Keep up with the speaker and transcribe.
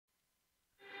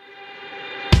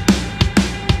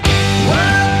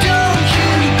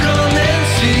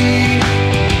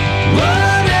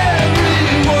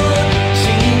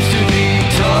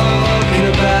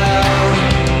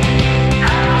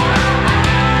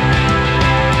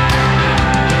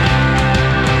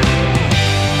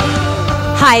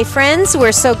Hi, friends.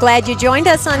 We're so glad you joined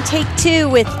us on Take Two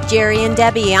with Jerry and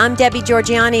Debbie. I'm Debbie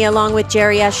Georgiani along with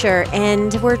Jerry Usher,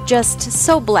 and we're just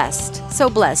so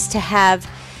blessed to have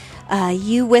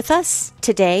you with us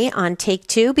today on Take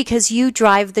Two because you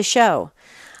drive the show.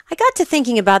 I got to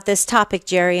thinking about this topic,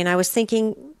 Jerry, and I was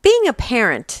thinking being a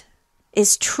parent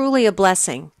is truly a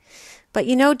blessing. But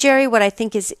you know, Jerry, what I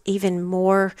think is even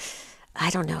more,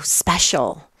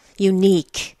 special,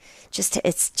 unique.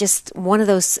 It's just one of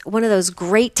those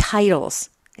great titles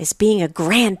is being a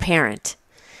grandparent,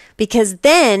 because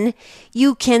then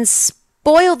you can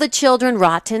spoil the children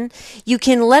rotten. You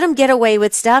can let them get away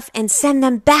with stuff and send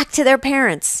them back to their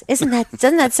parents.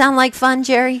 Doesn't that sound like fun,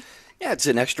 Jerry? Yeah, it's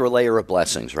an extra layer of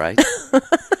blessings, right?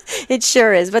 It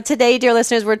sure is. But today, dear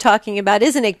listeners, we're talking about,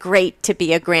 isn't it great to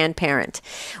be a grandparent?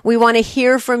 We want to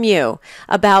hear from you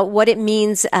about what it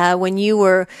means when you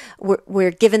were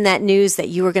given that news that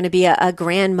you were going to be a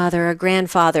grandmother, a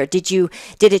grandfather. Did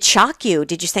it shock you?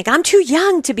 Did you think, I'm too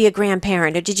young to be a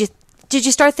grandparent? Or did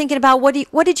you start thinking about what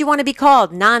did you want to be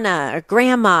called? Nana or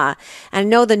grandma? And I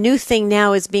know the new thing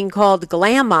now is being called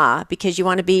glamma because you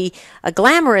want to be a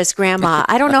glamorous grandma.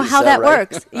 I don't know how that right?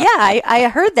 works. Yeah, I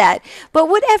heard that. But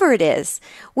whatever it is,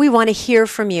 we want to hear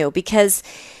from you because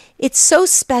it's so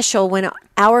special when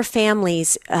our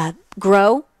families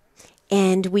grow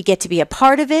and we get to be a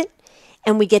part of it.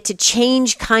 And we get to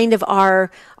change kind of our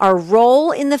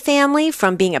role in the family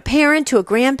from being a parent to a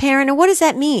grandparent. And what does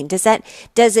that mean? Does it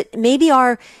maybe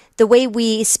the way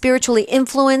we spiritually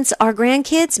influence our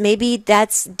grandkids, maybe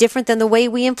that's different than the way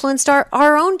we influenced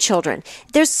our own children.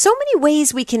 There's so many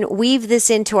ways we can weave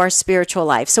this into our spiritual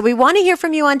life. So we want to hear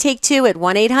from you on Take Two at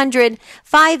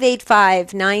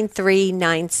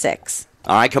 1-800-585-9396.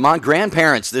 All right, come on,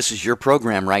 grandparents. This is your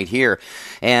program right here.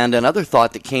 And another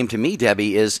thought that came to me,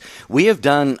 Debbie, is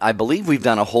I believe we've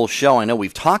done a whole show. I know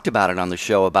we've talked about it on the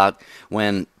show about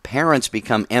when parents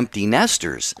become empty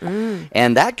nesters.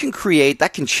 And that can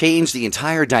change the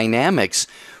entire dynamics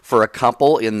for a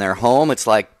couple in their home. It's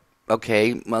like,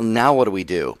 okay, well, now what do we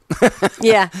do?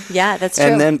 Yeah, that's true.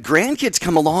 And then grandkids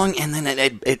come along, and then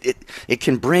it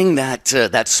can bring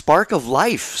that spark of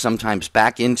life sometimes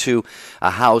back into a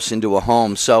house, into a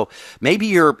home. So maybe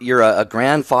you're a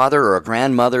grandfather or a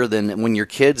grandmother. Then when your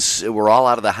kids were all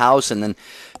out of the house, and then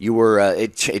you were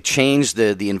it changed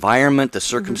the environment, the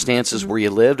circumstances where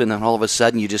you lived, and then all of a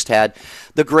sudden you just had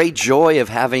the great joy of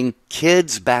having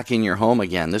kids back in your home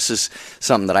again. This is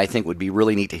something that I think would be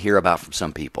really neat to hear about from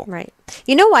some people. Right.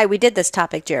 You know why we did this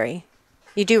topic, Jerry?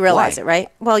 You do realize it, right?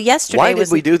 Well, yesterday Why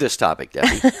did we do this topic,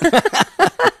 Debbie?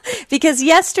 Because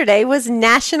yesterday was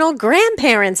National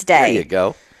Grandparents' Day. There you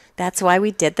go. That's why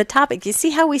we did the topic. You see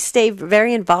how we stay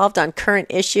very involved on current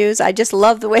issues? I just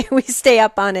love the way we stay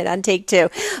up on it on Take Two.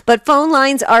 But phone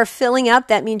lines are filling up.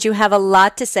 That means you have a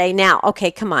lot to say. Now, okay,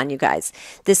 come on, you guys.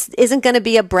 This isn't going to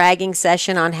be a bragging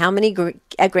session on how many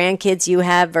grandkids you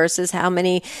have versus how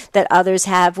many that others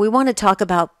have. We want to talk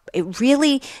about it,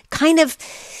 really kind of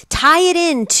tie it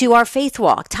into our faith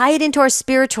walk, tie it into our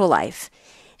spiritual life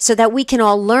so that we can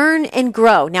all learn and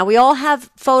grow. Now, we all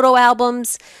have photo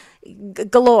albums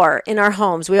galore in our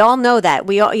homes. We all know that.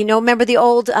 We all, remember the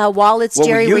old wallets, well,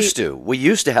 Jerry? We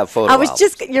used to have photo albums.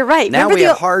 You're right. Now remember we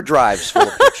have hard drives full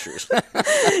of pictures.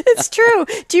 It's true.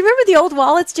 Do you remember the old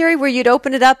wallets, Jerry, where you'd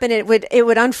open it up and it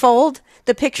would unfold?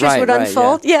 The pictures would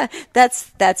unfold. Yeah,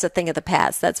 that's a thing of the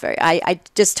past. That's I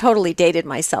just totally dated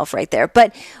myself right there.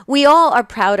 But we all are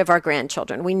proud of our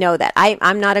grandchildren. We know that.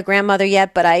 I'm not a grandmother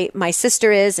yet, but my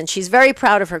sister is, and she's very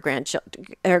proud of her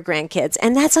grandkids,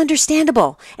 and that's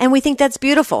understandable. And we think that's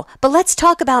beautiful. But let's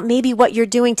talk about maybe what you're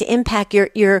doing to impact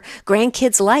your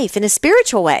grandkids' life in a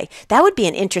spiritual way. That would be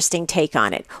an interesting take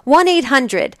on it.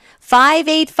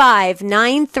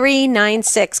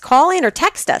 1-800-585-9396. Call in or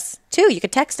text us, too. You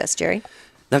could text us, Jerry.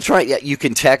 That's right. Yeah, you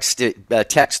can text the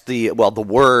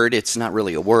word. It's not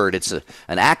really a word. It's an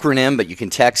acronym, but you can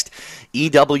text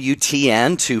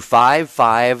EWTN to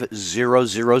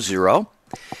 55000.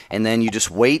 And then you just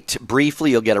wait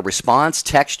briefly. You'll get a response.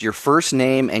 Text your first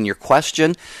name and your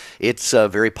question. It's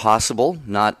very possible,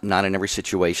 not in every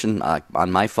situation.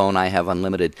 On my phone, I have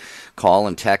unlimited call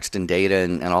and text and data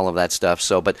and all of that stuff.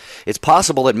 So, but it's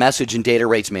possible that message and data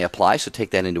rates may apply, so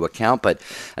take that into account. But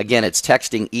again, it's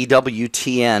texting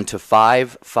EWTN to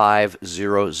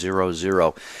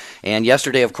 55000. And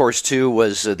yesterday, of course, too,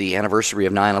 was the anniversary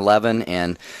of 9/11,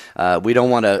 and we don't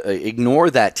want to ignore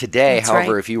that today. That's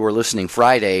However, right. If you were listening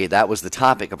Friday, that was the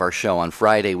topic of our show on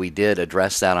Friday. We did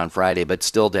address that on Friday, but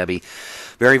still, Debbie,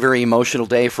 very, very emotional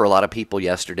day for a lot of people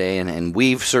yesterday, and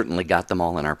we've certainly got them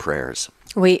all in our prayers.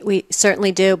 We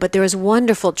certainly do, but there was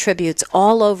wonderful tributes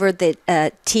all over the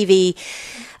TV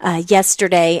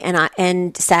yesterday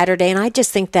and Saturday, and I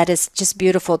just think that is just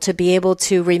beautiful to be able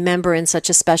to remember in such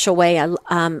a special way. I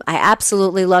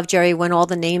absolutely love, Jerry, when all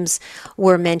the names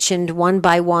were mentioned one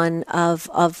by one of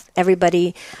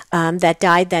everybody that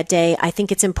died that day. I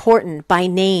think it's important by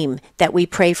name that we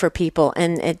pray for people,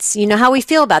 and it's, you know how we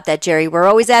feel about that, Jerry. We're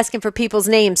always asking for people's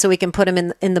names so we can put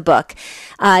them in the book.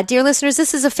 Dear listeners,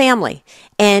 this is a family,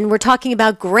 and we're talking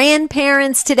about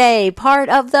grandparents today, part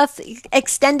of the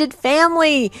extended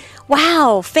family.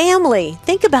 Wow, family.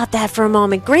 Think about that for a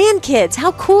moment. Grandkids,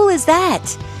 how cool is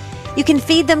that? You can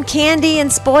feed them candy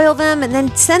and spoil them and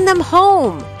then send them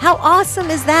home. How awesome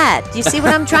is that? Do you see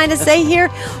what I'm trying to say here?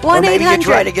 1-800. Or maybe you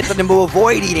try to get them to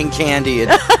avoid eating candy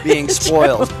and being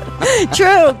spoiled.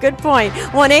 True, good point.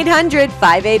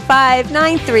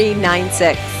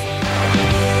 1-800-585-9396.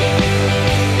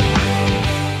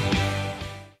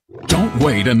 Don't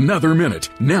wait another minute.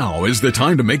 Now is the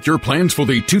time to make your plans for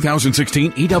the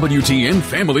 2016 EWTN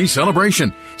Family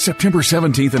Celebration. September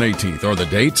 17th and 18th are the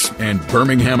dates, and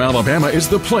Birmingham, Alabama is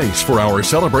the place for our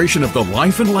celebration of the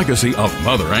life and legacy of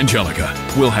Mother Angelica.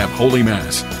 We'll have Holy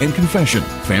Mass and Confession,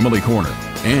 Family Corner,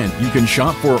 and you can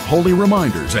shop for holy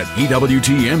reminders at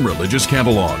EWTN Religious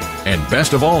Catalog. And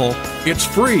best of all, it's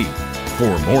free.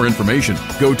 For more information,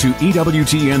 go to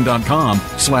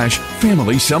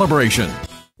EWTN.com/family celebration.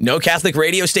 No Catholic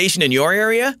radio station in your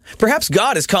area? Perhaps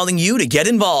God is calling you to get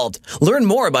involved. Learn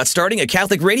more about starting a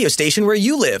Catholic radio station where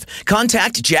you live.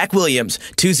 Contact Jack Williams,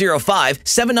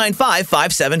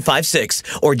 205-795-5756,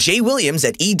 or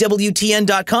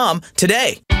jwilliams@EWTN.com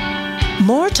today.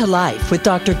 More to Life with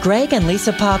Dr. Greg and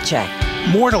Lisa Popcak.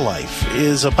 More to Life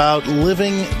is about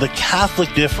living the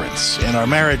Catholic difference in our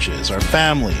marriages, our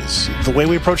families, the way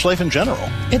we approach life in general.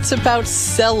 It's about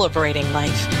celebrating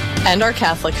life and our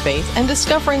Catholic faith and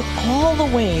discovering all the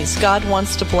ways God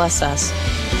wants to bless us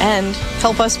and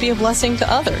help us be a blessing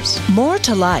to others. More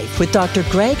to Life with Dr.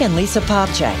 Greg and Lisa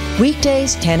Popcak.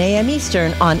 Weekdays, 10 a.m.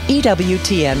 Eastern on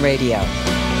EWTN Radio.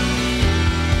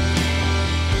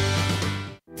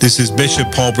 This is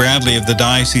Bishop Paul Bradley of the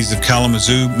Diocese of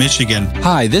Kalamazoo, Michigan.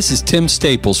 Hi, this is Tim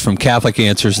Staples from Catholic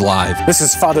Answers Live. This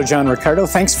is Father John Ricardo.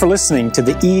 Thanks for listening to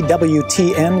the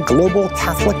EWTN Global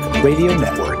Catholic Radio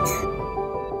Network.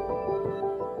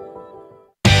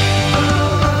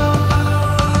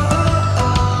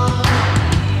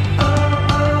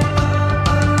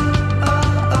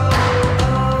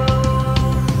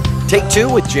 Take Two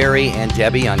with Jerry and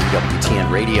Debbie on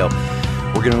EWTN Radio.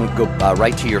 We're going to go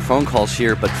right to your phone calls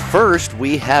here, but first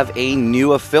we have a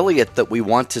new affiliate that we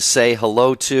want to say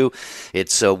hello to.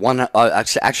 It's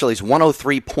actually it's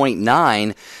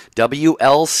 103.9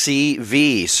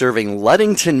 WLCV, serving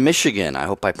Ludington, Michigan. I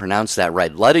hope I pronounced that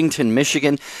right. Ludington,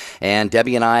 Michigan. And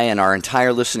Debbie and I and our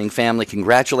entire listening family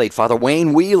congratulate Father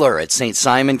Wayne Wheeler at St.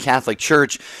 Simon Catholic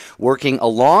Church, working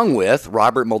along with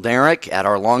Robert Mulderick at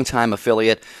our longtime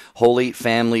affiliate, Holy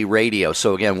Family Radio.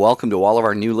 So again, welcome to all of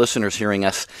our new listeners hearing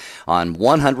us on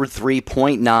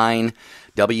 103.9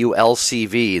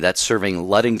 WLCV. That's serving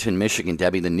Ludington, Michigan.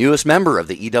 Debbie, the newest member of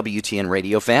the EWTN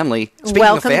radio family. Speaking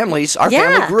of families, our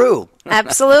family grew.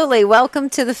 Absolutely.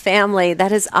 Welcome to the family.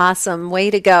 That is awesome.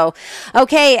 Way to go.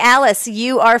 Okay, Alice,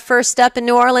 you are first up in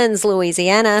New Orleans,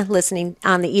 Louisiana, listening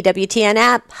on the EWTN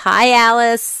app. Hi,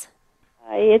 Alice.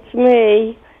 Hi, it's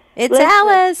me. It's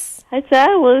Alice. It's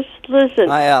Alice. Listen.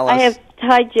 Hi, Alice.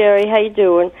 Hi, Jerry. How you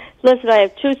doing? Listen, I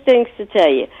have two things to tell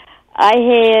you.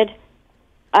 I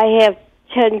have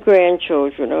 10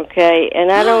 grandchildren, okay?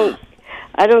 And I don't,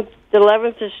 the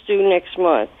 11th is due next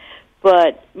month.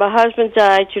 But my husband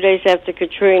died 2 days after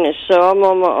Katrina, so I'm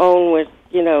on my own with,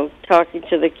 talking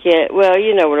to the kid. Well,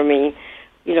 you know what I mean.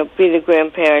 Being a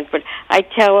grandparent. But I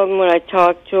tell them when I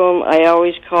talk to them, I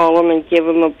always call them and give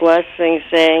them a blessing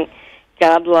saying,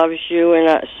 God loves you,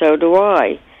 and so do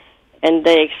I. And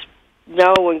they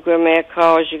know when Grandma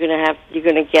calls, you're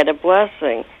going to get a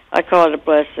blessing. I call it a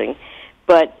blessing.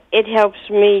 But it helps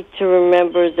me to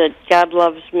remember that God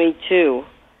loves me too.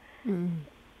 Mm.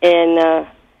 And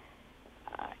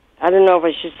I don't know if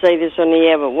I should say this on the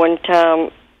air, but one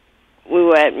time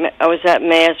I was at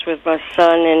Mass with my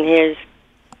son and his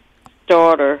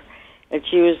daughter, and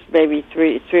she was maybe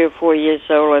 3 or 4 years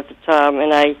old at the time,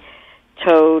 and I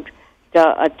told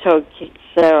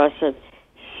Sarah, I said,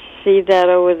 "See that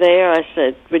over there?" I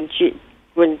said, when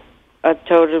I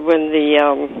told her when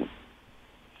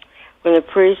the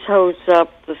priest holds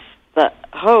up the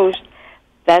host,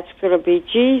 that's going to be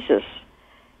Jesus.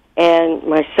 And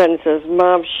my son says,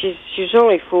 "Mom, she's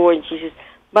only 4," and she says,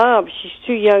 "Mom, she's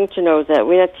too young to know that.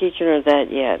 We're not teaching her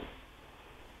that yet."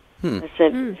 I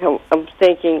said, I'm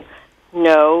thinking,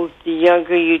 no, the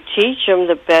younger you teach them,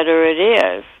 the better it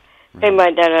is. They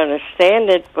might not understand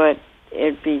it, but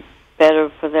it'd be better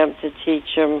for them to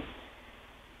teach them,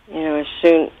 as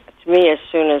soon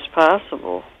as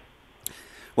possible.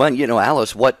 Well,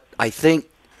 Alice, what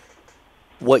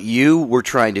you were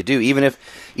trying to do, even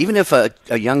if a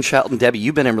young child, and Debbie,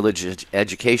 you've been in religious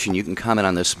education, you can comment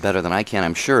on this better than I can,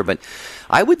 I'm sure, but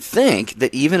I would think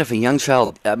that even if a young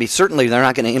child, certainly they're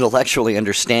not going to intellectually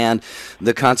understand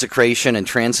the consecration and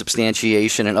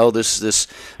transubstantiation, and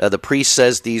the priest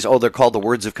says these, they're called the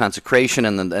words of consecration,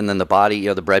 and then the body,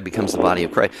 the bread becomes the body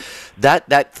of Christ.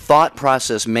 That thought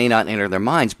process may not enter their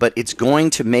minds, but it's going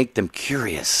to make them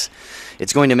curious.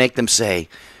 It's going to make them say,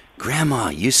 Grandma,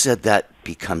 you said that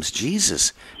becomes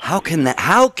Jesus. How can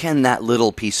that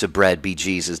little piece of bread be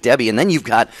Jesus, Debbie? And then you've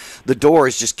got the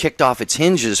doors just kicked off its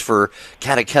hinges for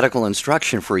catechetical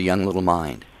instruction for a young little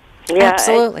mind. Yeah,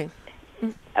 absolutely.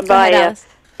 My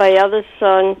other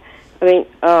son, I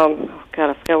forgot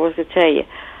what I was going to tell you.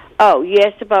 Oh, you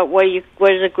asked about what do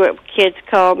the kids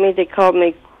call me? They call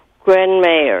me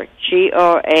Grandmayor,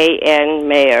 Gran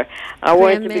Mayor. I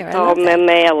wanted to be called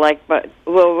Mayor,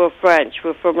 we're French.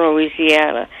 We're from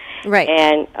Louisiana. Right.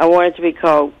 And I wanted to be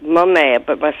called Mayor,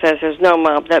 but my son says, no,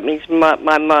 Mom, that means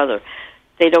my mother.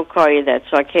 They don't call you that,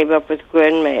 so I came up with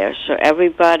Grandmayor. So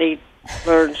everybody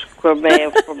learns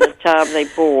Grandmayor from the time they're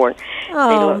born.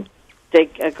 Oh. They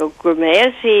go,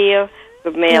 Grandmayor's here,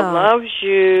 Grandmayor loves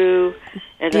you.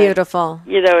 And beautiful.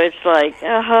 It's like,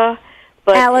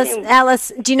 But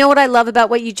Alice, do you know what I love about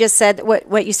what you just said?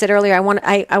 What you said earlier? I want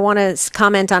to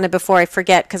comment on it before I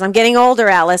forget, because I'm getting older,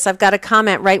 Alice. I've got to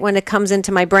comment right when it comes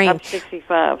into my brain. I'm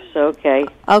 65, so okay.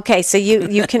 Okay, so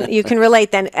you can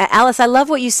relate then, Alice. I love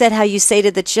what you said. How you say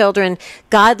to the children,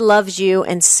 "God loves you,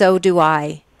 and so do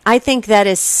I." I think that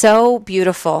is so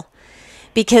beautiful.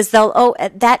 Because they'll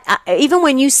even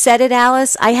when you said it,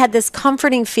 Alice, I had this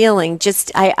comforting feeling.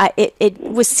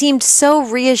 It seemed so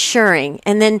reassuring,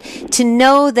 and then to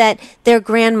know that their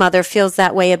grandmother feels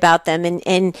that way about them,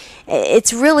 and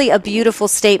it's really a beautiful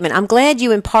statement. I'm glad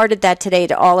you imparted that today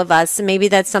to all of us, and maybe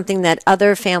that's something that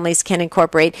other families can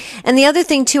incorporate. And the other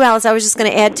thing too, Alice, I was just going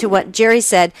to add to what Jerry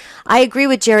said. I agree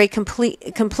with Jerry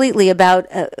completely about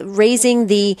raising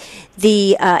the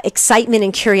excitement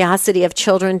and curiosity of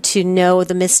children to know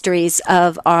the mysteries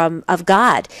of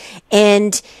God.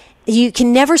 And you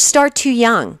can never start too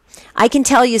young. I can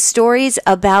tell you stories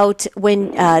about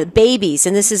when babies,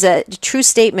 and this is a true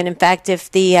statement. In fact,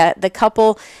 if the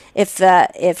couple,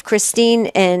 if Christine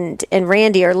and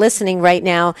Randy are listening right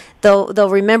now, they'll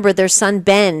remember their son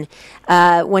Ben.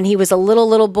 When he was a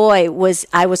little boy,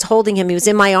 I was holding him. He was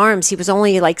in my arms. He was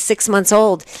only like 6 months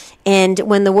old. And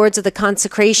when the words of the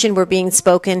consecration were being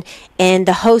spoken and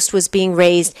the host was being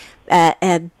raised,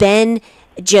 Ben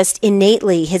just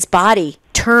innately, his body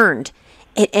turned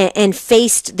and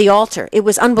faced the altar. It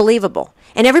was unbelievable,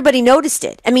 and everybody noticed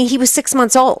it. I mean, he was 6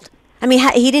 months old. I mean,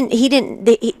 he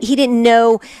didn't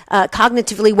know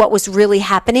cognitively what was really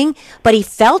happening, but he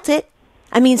felt it.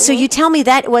 I mean, so you tell me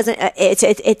that wasn't?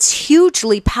 It's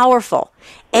hugely powerful,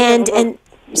 and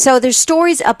so there's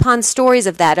stories upon stories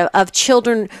of that, of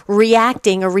children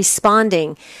reacting or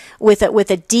responding with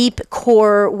a deep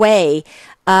core way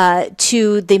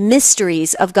to the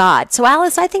mysteries of God. So,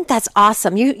 Alice, I think that's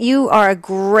awesome. You are a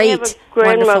great, I have a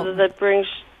grandmother that been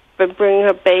bringing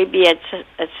her baby at St.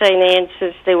 Anne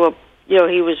since they were,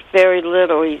 he was very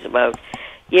little. He's about a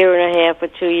year and a half or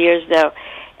 2 years now.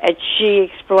 And she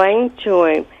explained to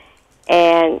him,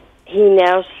 and he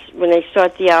now, when they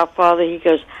start the Our Father, he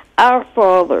goes, Our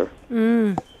Father.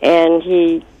 And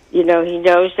he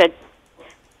knows that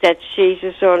that's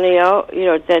Jesus on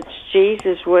the, that's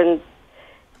Jesus when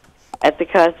at the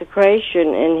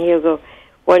consecration, and he'll go.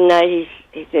 One night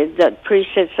the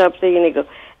priest said something, and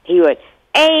he went,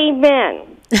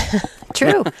 Amen.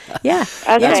 True. Yeah.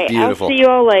 Okay. That's beautiful. I'll see you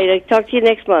all later. Talk to you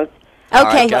next month. Okay. All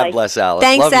right, God bless, Alice.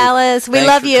 Thanks, love Alice. We Thanks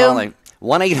love for you. Calling.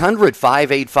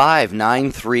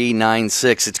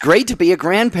 1-800-585-9396. It's great to be a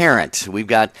grandparent. We've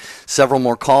got several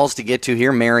more calls to get to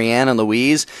here. Marianne and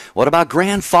Louise. What about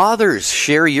grandfathers?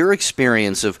 Share your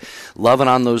experience of loving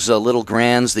on those little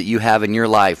grands that you have in your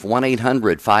life.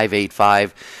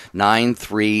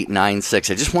 1-800-585-9396.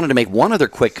 I just wanted to make one other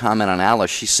quick comment on Alice.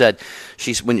 She said,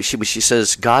 when she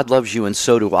says, God loves you and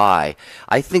so do I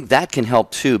think that can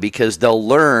help too, because they'll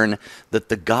learn that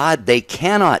the God they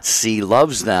cannot see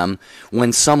loves them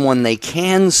when someone they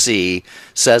can see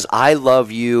says, I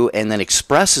love you, and then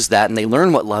expresses that, and they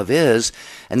learn what love is,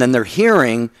 and then they're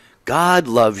hearing, God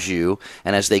loves you,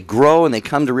 and as they grow and they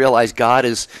come to realize God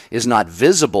is not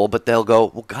visible, but they'll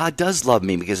go, well, God does love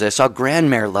me because I saw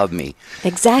Grandmare love me.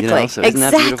 Exactly. So isn't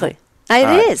that beautiful?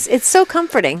 It is. It's so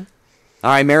comforting. All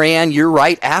right, Marianne, you're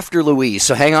right after Louise.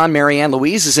 So hang on, Marianne.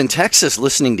 Louise is in Texas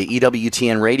listening to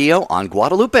EWTN Radio on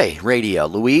Guadalupe Radio.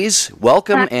 Louise,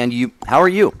 welcome, and how are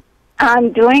you?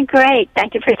 I'm doing great.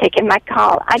 Thank you for taking my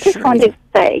call. I just wanted to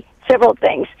say several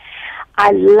things.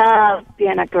 I love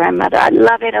being a grandmother. I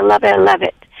love it, I love it, I love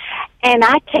it. And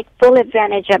I take full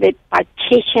advantage of it by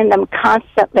teaching them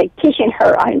constantly, teaching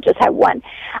her, I just have one,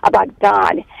 about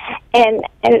God. And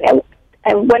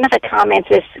one of the comments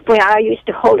is, when I used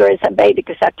to hold her as a baby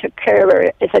because I took care of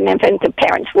her as an infant, the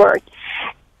parents worked,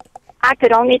 I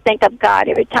could only think of God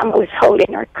every time I was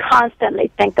holding her,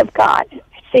 constantly think of God,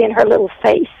 seeing her little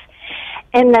face.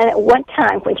 And then at one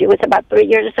time, when she was about 3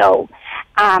 years old,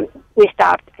 we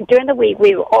stopped. During the week,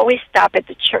 we would always stop at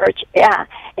the church.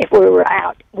 If we were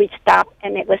out, we'd stop,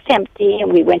 and it was empty,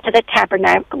 and we went to the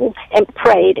tabernacle and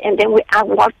prayed, and then I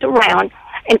walked around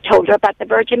and told her about the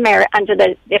Virgin Mary under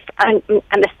the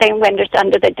stained windows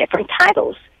under the different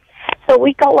titles. So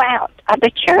we go out of the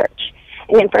church,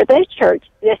 and then for this church,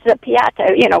 this is a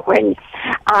piazza, when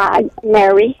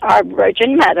Mary, our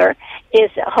Virgin Mother,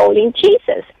 is holding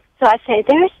Jesus. So I say,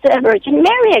 there's the Virgin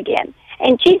Mary again.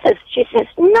 And Jesus, she says,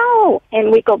 no.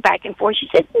 And we go back and forth. She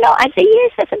says, no. I say,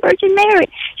 yes, that's the Virgin Mary.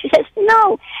 She says,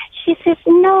 no. She says,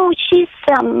 no, she's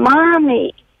the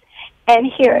mommy.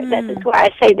 And here, this is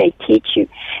why I say they teach you.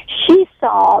 She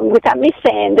saw, without me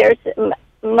saying, there's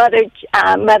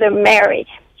Mother Mary.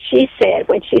 She said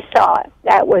when she saw it,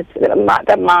 that was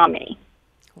the mommy.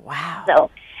 Wow. So,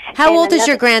 how old is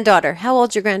your granddaughter? How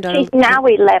old's your granddaughter? She's now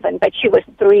 11, but she was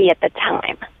 3 at the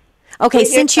time. Okay,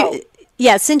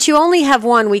 since you only have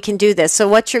one, we can do this. So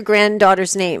what's your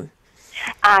granddaughter's name?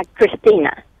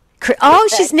 Christina.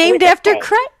 She's named after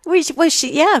was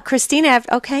she? Yeah, Christina.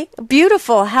 Okay,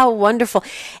 beautiful. How wonderful.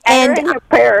 And her in your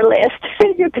prayer list,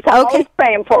 because I'm always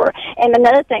praying for her. And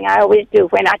another thing I always do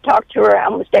when I talk to her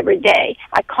almost every day,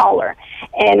 I call her,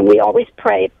 and we always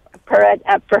pray for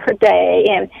her day,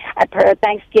 and I pray her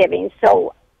Thanksgiving.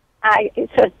 So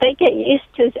they get used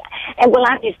to, and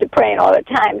I'm used to praying all the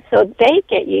time, so they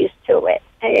get used to it.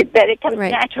 That it comes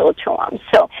natural to them.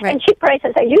 So, and she prays.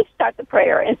 I say, you start the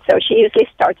prayer, and so she usually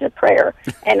starts the prayer.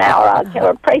 And I'll tell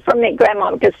her, pray for me,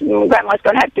 Grandma, because Grandma's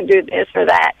going to have to do this or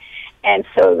that. And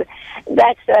so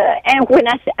that's. And when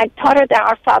I taught her the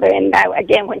Our Father, and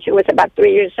again when she was about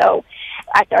 3 years old,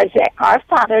 I started saying, Our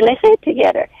Father, let's say it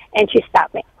together. And she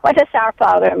stopped me. What does Our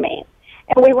Father mean?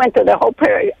 And we went through the whole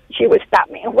prayer. She would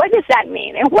stop me. And what does that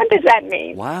mean? And what does that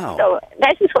mean? Wow. So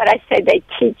that's just what I said. They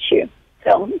teach you.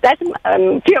 So that's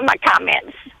a few of my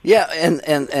comments. Yeah,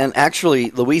 and actually,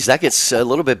 Louise, that gets a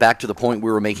little bit back to the point we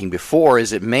were making before,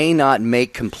 is it may not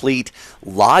make complete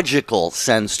logical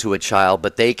sense to a child,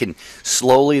 but they can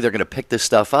slowly, they're going to pick this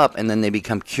stuff up, and then they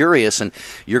become curious, and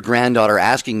your granddaughter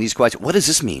asking these questions, what does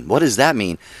this mean? What does that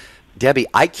mean? Debbie,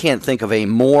 I can't think of a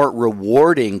more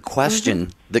rewarding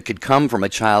question that could come from a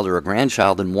child or a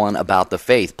grandchild than one about the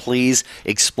faith. Please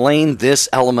explain this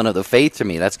element of the faith to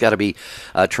me. That's got to be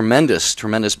a tremendous,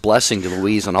 tremendous blessing to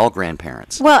Louise and all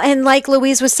grandparents. Well, and like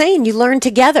Louise was saying, you learn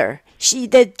together.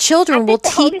 The children will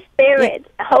teach. The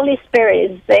Holy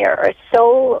Spirit is there,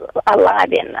 so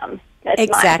alive in them. That's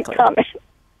exactly. My comment.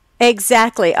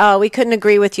 Exactly. Oh, we couldn't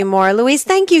agree with you more. Louise,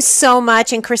 thank you so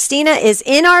much. And Christina is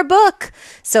in our book,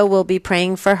 so we'll be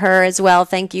praying for her as well.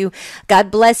 Thank you. God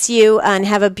bless you, and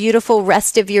have a beautiful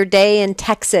rest of your day in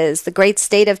Texas, the great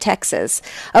state of Texas.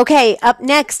 Okay, up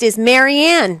next is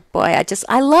Marianne. Boy,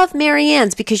 I love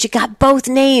Marianne's because you got both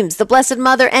names, the Blessed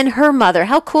Mother and her mother.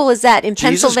 How cool is that in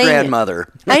Pennsylvania? Jesus'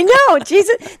 grandmother. I know,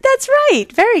 Jesus. That's right.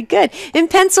 Very good. In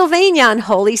Pennsylvania on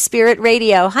Holy Spirit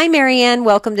Radio. Hi, Marianne.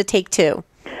 Welcome to Take Two.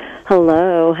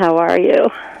 Hello, how are you?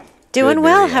 Doing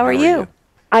well. How are you?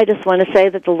 I just want to say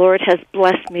that the Lord has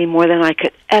blessed me more than I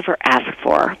could ever ask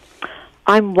for.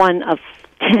 I'm one of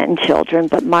 10 children,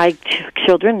 but my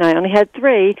children, I only had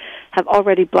 3, have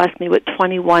already blessed me with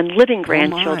 21 living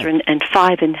grandchildren and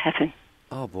 5 in heaven.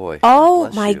 Oh, boy.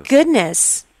 Oh, my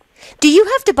goodness. Do you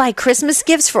have to buy Christmas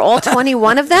gifts for all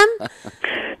 21 of them?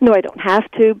 No, I don't have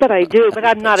to, but I do. But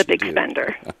I'm not a big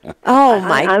spender. Oh,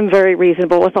 my. I'm very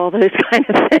reasonable with all those kind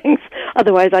of things.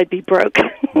 Otherwise, I'd be broke.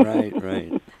 Right.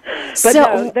 But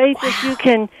so, no, you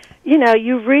can,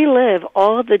 you relive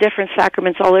all of the different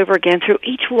sacraments all over again through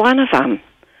each one of them.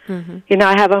 Mm-hmm.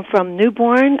 I have them from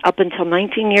newborn up until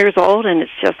 19 years old, and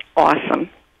it's just awesome.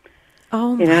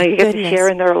 Oh, my you get to share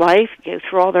in their life, you go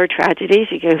through all their tragedies,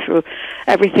 you go through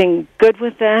everything good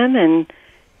with them, and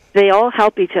they all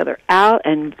help each other out.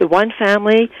 And the one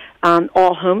family is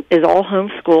all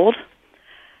homeschooled,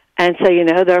 and so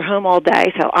they're home all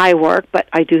day. So I work, but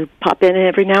I do pop in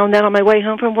every now and then on my way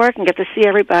home from work and get to see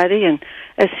everybody, and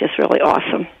it's just really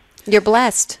awesome. You're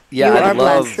blessed. Yeah, you are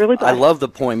blessed. Really blessed. I love the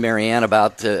point, Marianne,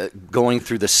 about going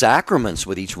through the sacraments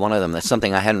with each one of them. That's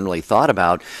something I hadn't really thought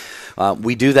about.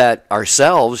 We do that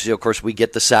ourselves. Of course, we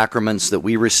get the sacraments that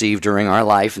we receive during our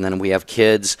life, and then we have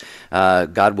kids.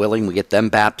 God willing, we get them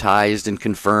baptized and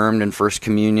confirmed and First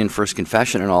Communion, First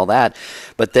Confession, and all that.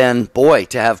 But then, boy,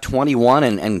 to have 21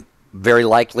 and very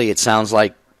likely it sounds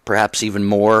like perhaps even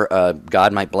more,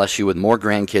 God might bless you with more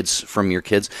grandkids from your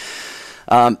kids.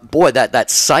 Boy, that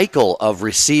cycle of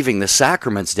receiving the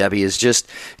sacraments, Debbie, is just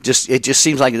it just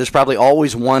seems like there's probably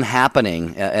always one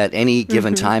happening at any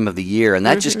given time of the year, and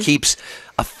that just keeps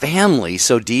a family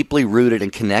so deeply rooted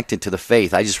and connected to the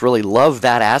faith. I just really love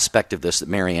that aspect of this that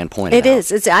Marianne pointed out. It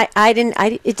is. It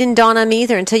didn't dawn on me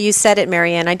either until you said it,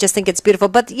 Marianne. I just think it's beautiful.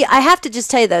 But I have to just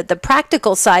tell you that the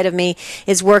practical side of me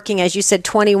is working, as you said,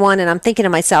 21, and I'm thinking to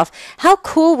myself, how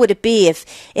cool would it be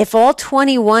if all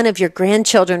 21 of your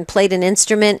grandchildren played an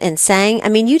instrument and sang? I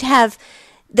mean, you'd have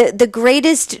the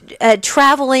greatest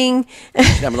traveling. You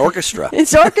have an orchestra.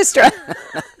 It's orchestra.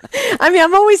 I mean,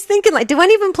 I'm always thinking, like, do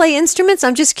any of them play instruments?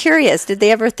 I'm just curious. Did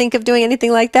they ever think of doing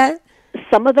anything like that?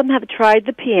 Some of them have tried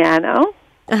the piano,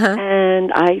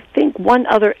 and I think one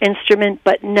other instrument,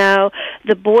 but no.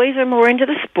 The boys are more into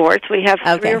the sports. We have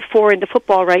 3 or 4 into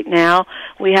football right now.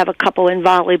 We have a couple in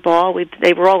volleyball.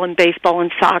 They were all in baseball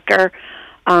and soccer.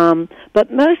 But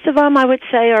most of them, I would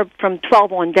say, are from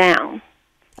 12 on down.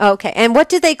 Okay. And what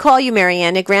do they call you,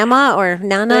 Marianne? A grandma or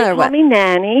Nana or what? They call me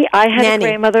Nanny. I had a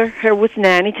grandmother who was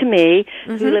Nanny to me,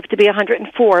 who lived to be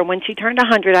 104. And when she turned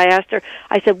 100, I asked her,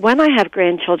 I said, when I have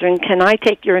grandchildren, can I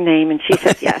take your name? And she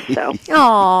said yes. So.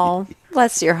 Oh,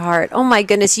 bless your heart. Oh, my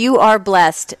goodness. You are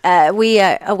blessed.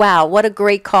 Wow, what a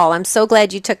great call. I'm so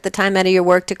glad you took the time out of your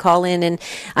work to call in. And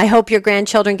I hope your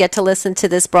grandchildren get to listen to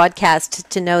this broadcast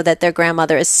to know that their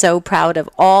grandmother is so proud of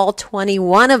all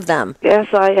 21 of them. Yes,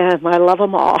 I am. I love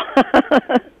them all.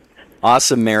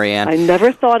 Awesome, Marianne. I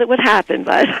never thought it would happen,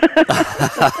 but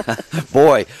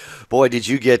boy, did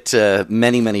you get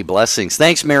many, many blessings.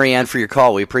 Thanks, Marianne, for your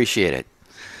call. We appreciate it.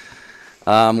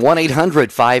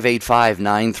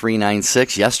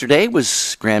 1-800-585-9396. Yesterday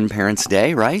was Grandparents'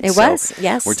 Day, right? It was,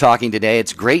 yes. We're talking today.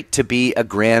 It's great to be a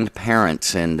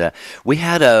grandparent. And we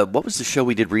had what was the show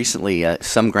we did recently?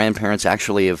 Some grandparents raised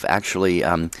had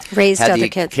the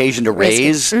occasion to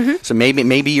raise. So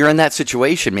maybe you're in that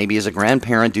situation. Maybe as a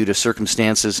grandparent, due to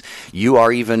circumstances, you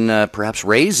are even perhaps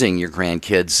raising your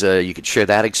grandkids. You could share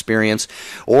that experience.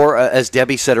 Or, as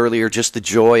Debbie said earlier, just the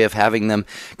joy of having them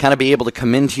kind of be able to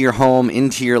come into your home,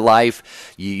 into your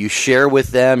life. You share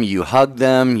with them, you hug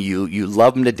them, you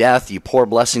love them to death, you pour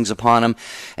blessings upon them,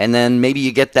 and then maybe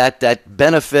you get that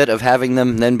benefit of having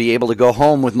them then be able to go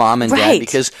home with mom and dad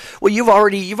because, well, you've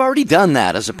already done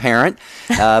that as a parent,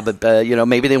 but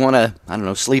maybe they want to, I don't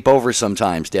know, sleep over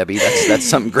sometimes, Debbie. That's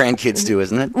something grandkids do,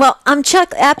 isn't it? Well,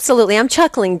 absolutely. I'm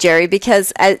chuckling, Jerry,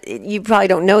 because you probably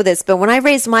don't know this, but when I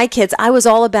raised my kids, I was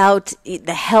all about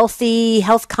the health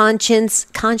conscious,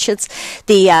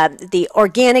 the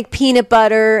organic peanut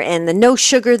butter and the no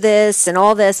sugar this and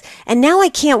all this. And now I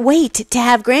can't wait to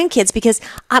have grandkids because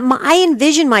I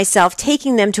envision myself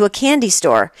taking them to a candy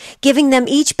store, giving them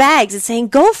each bags and saying,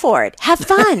 go for it, have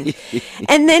fun,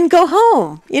 and then go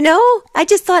home. I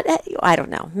just thought, I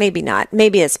don't know, maybe not.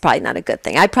 Maybe it's probably not a good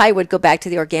thing. I probably would go back to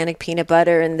the organic peanut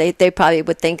butter and they probably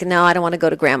would think, no, I don't want to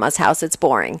go to grandma's house. It's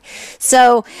boring.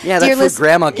 So yeah, that food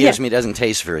grandma gives me doesn't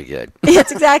taste very good.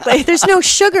 Yes, exactly. There's no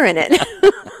sugar in it.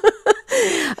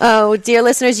 Oh, dear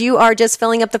listeners, you are just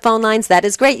filling up the phone lines. That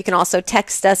is great. You can also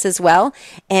text us as well.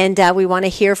 And we want to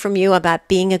hear from you about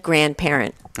being a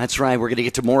grandparent. That's right. We're going to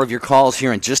get to more of your calls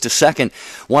here in just a second.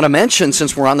 Want to mention,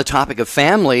 since we're on the topic of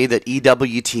family, that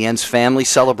EWTN's Family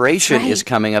Celebration is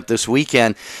coming up this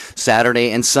weekend,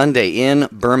 Saturday and Sunday in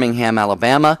Birmingham,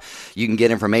 Alabama. You can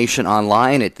get information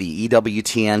online at the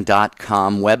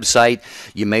EWTN.com website.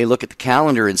 You may look at the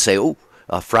calendar and say,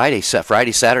 Friday,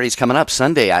 Saturday's coming up.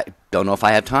 Sunday, I don't know if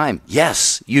I have time.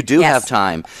 Yes, you do have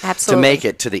time to make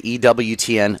it to the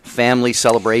EWTN Family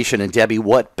Celebration. And Debbie,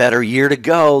 what better year to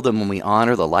go than when we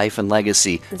honor the life and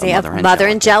legacy of Mother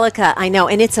Angelica. I know,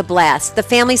 and it's a blast. The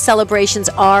family celebrations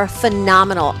are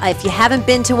phenomenal. If you haven't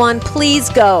been to one, please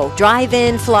go. Drive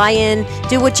in, fly in,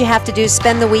 do what you have to do,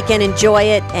 spend the weekend, enjoy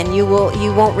it, and you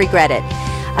won't regret it.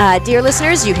 Dear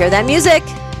listeners, you hear that music?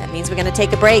 That means we're going to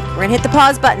take a break. We're going to hit the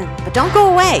pause button, but don't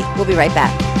go away. We'll be right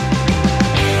back.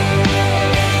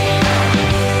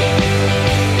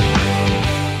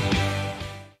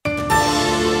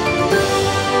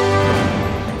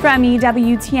 From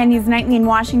EWTN News Nightly in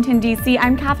Washington, D.C.,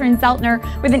 I'm Catherine Zeltner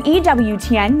with an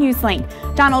EWTN News Link.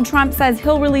 Donald Trump says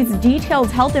he'll release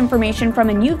detailed health information from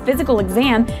a new physical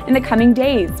exam in the coming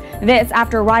days. This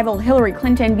after rival Hillary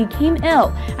Clinton became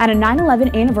ill at a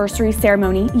 9/11 anniversary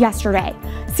ceremony yesterday.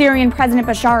 Syrian President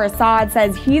Bashar Assad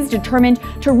says he's determined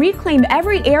to reclaim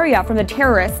every area from the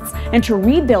terrorists and to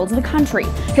rebuild the country.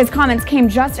 His comments came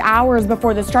just hours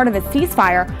before the start of a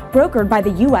ceasefire brokered by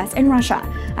the U.S. and Russia.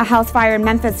 A house fire in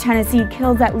Memphis, Tennessee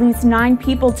kills at least 9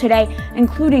 people today,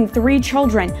 including 3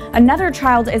 children. Another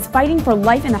child is fighting for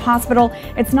life in the hospital.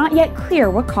 It's not yet clear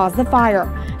what caused the fire.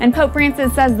 And Pope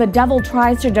Francis says the devil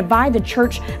tries to divide the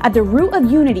church at the root of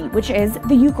unity, which is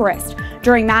the Eucharist.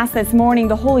 During Mass this morning,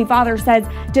 the Holy Father says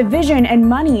division and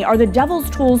money are the devil's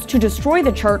tools to destroy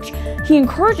the church. He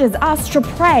encourages us to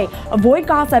pray, avoid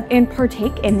gossip, and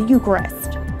partake in the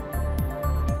Eucharist.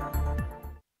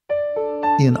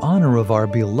 In honor of our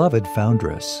beloved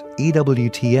foundress,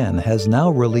 EWTN has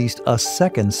now released a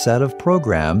second set of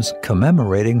programs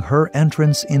commemorating her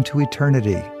entrance into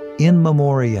eternity. In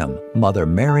Memoriam, Mother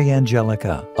Mary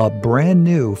Angelica, a brand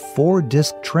new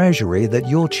 4-disc treasury that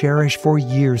you'll cherish for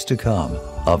years to come.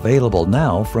 Available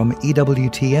now from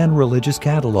EWTN Religious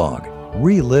Catalog.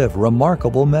 Relive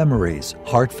remarkable memories,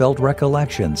 heartfelt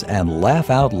recollections, and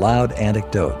laugh-out-loud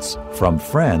anecdotes from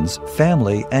friends,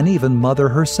 family, and even Mother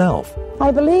herself.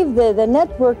 I believe the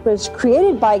network was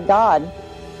created by God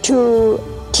to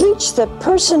teach the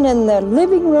person in the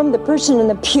living room, the person in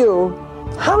the pew,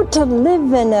 how to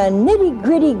live in a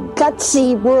nitty-gritty,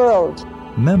 gutsy world.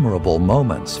 Memorable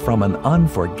moments from an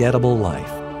unforgettable life.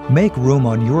 Make room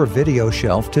on your video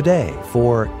shelf today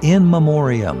for In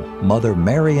Memoriam, Mother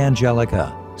Mary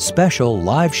Angelica. Special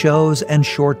live shows and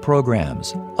short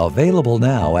programs. Available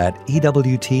now at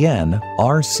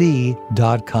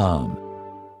EWTNRC.com.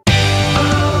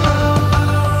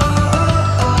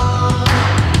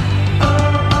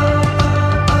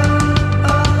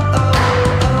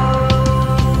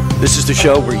 This is the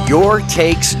show where your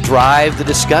takes drive the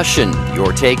discussion.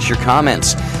 Your takes, your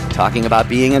comments. Talking about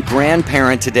being a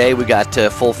grandparent today. We got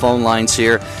full phone lines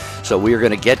here. So we are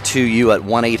going to get to you at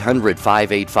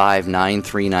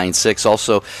 1-800-585-9396.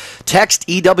 Also, text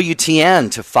EWTN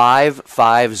to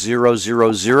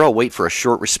 55000. Wait for a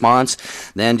short response.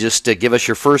 Then just give us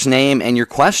your first name and your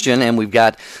question. And we've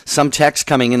got some text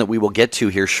coming in that we will get to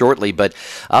here shortly. But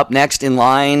up next in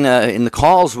line in the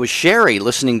calls was Sherry,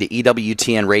 listening to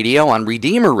EWTN Radio on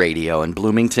Redeemer Radio in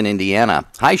Bloomington, Indiana.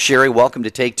 Hi, Sherry. Welcome to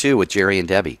Take Two with Jerry and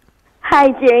Debbie. Hi,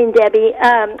 Jerry and Debbie.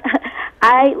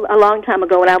 A long time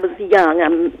ago when I was young,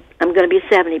 I'm going to be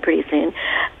 70 pretty soon,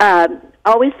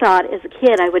 always thought as a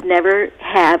kid I would never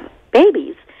have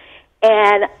babies.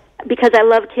 And because I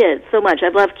love kids so much.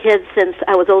 I've loved kids since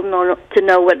I was old enough to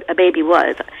know what a baby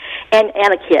was and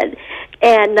a kid.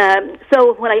 And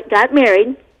so when I got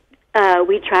married,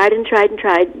 we tried and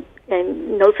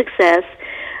no success.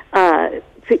 I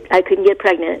couldn't get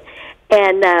pregnant.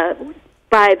 And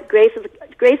by the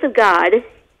grace of God,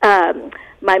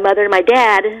 my mother and my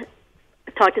dad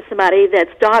talked to somebody that's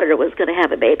daughter was going to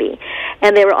have a baby,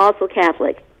 and they were also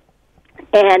Catholic.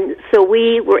 And so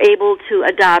we were able to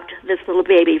adopt this little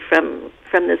baby from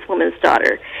this woman's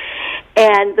daughter.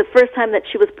 And the first time that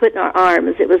she was put in our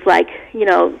arms, it was like,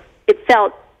 it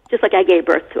felt just like I gave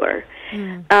birth to her.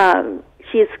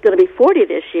 She's going to be 40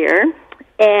 this year,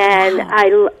 and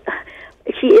wow.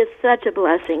 She is such a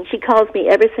blessing. She calls me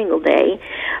every single day.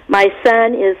 My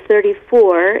son is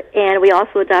 34, and we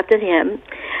also adopted him.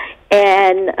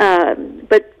 And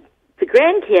but the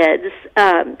grandkids,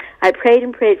 I prayed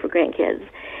and prayed for grandkids.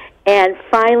 And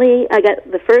finally, I got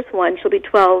the first one. She'll be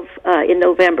 12 in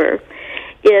November.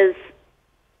 Is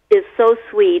so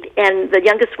sweet. And the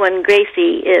youngest one,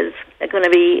 Gracie, is going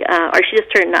to be, or she just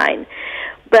turned 9.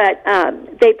 But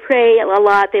they pray a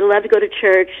lot. They love to go to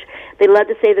church. They love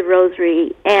to say the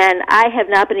rosary. And I have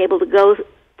not been able to go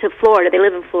to Florida. They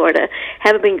live in Florida.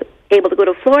 Haven't been able to go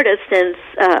to Florida since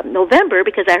November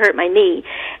because I hurt my knee.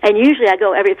 And usually I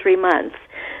go every 3 months.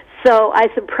 So I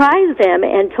surprised them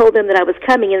and told them that I was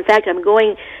coming. In fact, I'm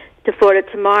going to Florida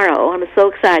tomorrow. I'm so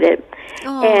excited.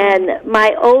 Aww. And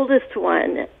my oldest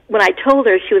one, when I told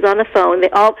her, she was on the phone.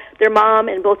 Their mom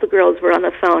and both the girls were on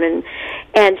the phone,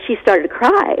 and she started to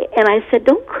cry. And I said,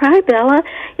 "Don't cry, Bella.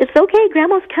 It's okay.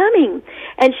 Grandma's coming."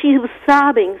 And she was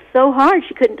sobbing so hard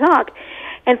she couldn't talk.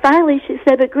 And finally she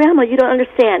said, "But Grandma, you don't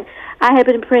understand. I have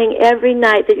been praying every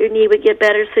night that your knee would get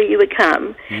better so you would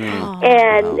come."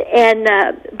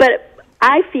 But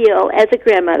I feel as a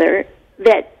grandmother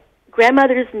that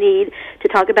grandmothers need to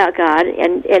talk about God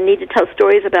and need to tell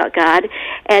stories about God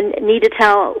and need to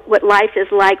tell what life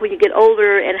is like when you get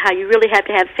older and how you really have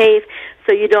to have faith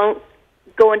so you don't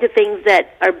go into things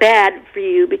that are bad for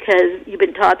you because you've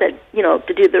been taught that,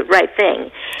 to do the right thing.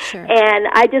 Sure. And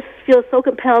I just feel so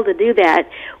compelled to do that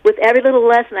with every little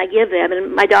lesson I give them.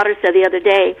 And my daughter said the other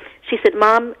day, she said,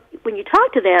 Mom, when you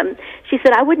talk to them, she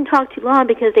said, I wouldn't talk too long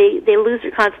because they lose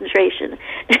their concentration.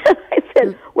 I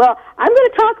said, well, I'm going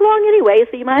to talk long anyway,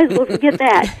 so you might as well forget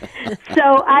that.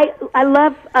 So I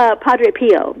love Padre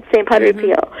Pio, St. Padre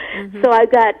Pio. So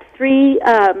I've got 3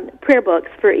 prayer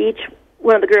books for each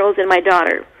one of the girls and my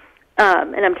daughter,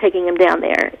 and I'm taking them down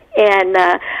there. And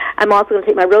I'm also going to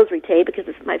take my rosary tape because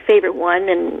it's my favorite one,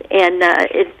 and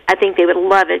I think they would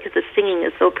love it because the singing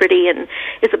is so pretty, and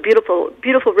it's a beautiful,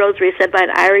 beautiful rosary said by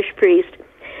an Irish priest.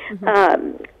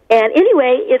 And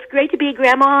anyway, it's great to be a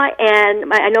grandma,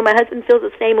 and I know my husband feels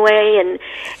the same way,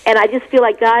 and I just feel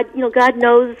like God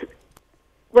knows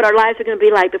what our lives are going to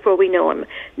be like before we know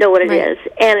what it is,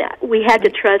 and we had to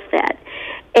trust that.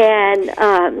 And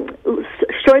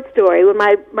short story, when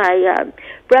my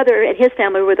brother and his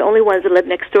family were the only ones that lived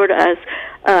next door to us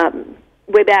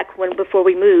way back before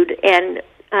we moved, and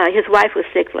his wife was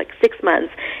sick for like 6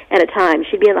 months at a time.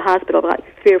 She'd be in the hospital about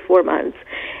 3 or 4 months.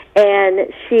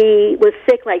 And she was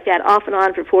sick like that off and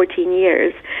on for 14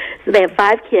 years. So they have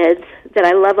 5 kids that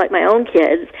I love like my own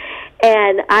kids.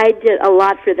 And I did a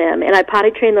lot for them. And I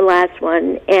potty trained the last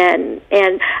one. And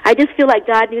I just feel like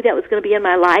God knew that was going to be in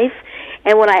my life.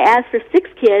 And when I asked for 6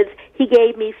 kids, He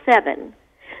gave me 7.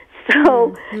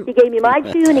 So He gave me my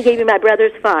 2, and He gave me my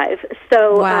brother's 5.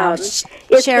 So wow. It's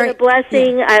Sherry, been a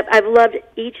blessing. Yeah. I've loved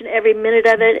each and every minute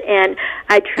of it, and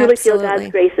I truly feel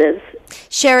God's graces.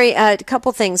 Sherry, a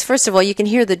couple things. First of all, you can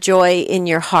hear the joy in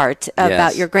your heart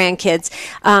about your grandkids,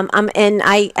 and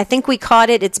I think we caught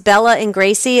it. It's Bella and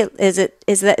Gracie. Is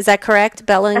that correct?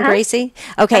 Bella and Gracie.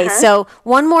 Okay. So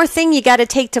one more thing you got to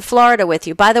take to Florida with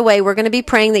you. By the way, we're going to be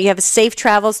praying that you have safe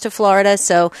travels to Florida.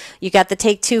 So you got the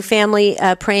Take 2 family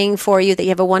praying for you that you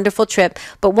have a wonderful trip.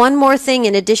 But one more thing,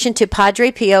 in addition to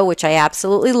Padre Pio, which I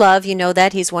absolutely love, you know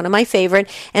that he's one of my favorite,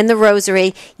 and the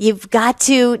Rosary, you've got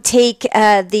to take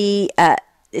the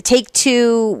Take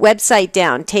 2 website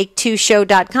down,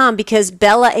 take2show.com, because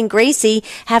Bella and Gracie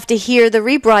have to hear the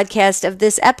rebroadcast of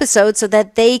this episode so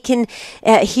that they can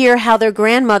hear how their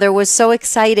grandmother was so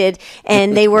excited,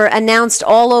 and they were announced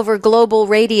all over global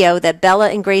radio that Bella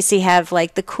and Gracie have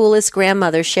like the coolest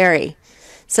grandmother, Sherry.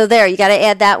 So there, you got to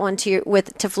add that one to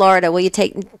Florida. Will you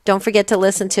don't forget to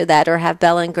listen to that, or have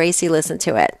Bella and Gracie listen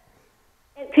to it.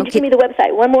 Could you give me the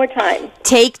website one more time?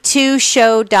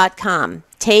 Take2show.com.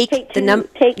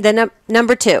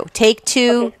 Number 2.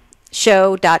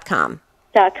 Take2show.com.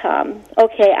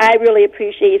 Okay, I really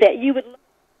appreciate that. You would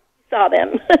saw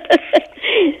them.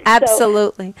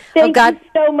 Absolutely. Thank you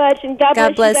so much, and God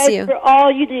bless you guys for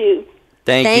all you do.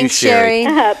 Thanks, you, Sherry.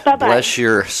 Bye-bye. Bless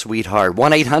your sweetheart.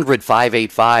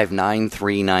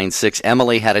 1-800-585-9396.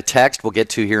 Emily had a text we'll get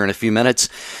to here in a few minutes.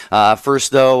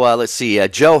 First, though, let's see.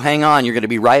 Joe, hang on. You're going to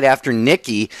be right after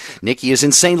Nikki. Nikki is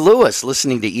in St. Louis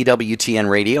listening to EWTN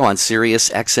Radio on Sirius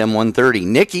XM 130.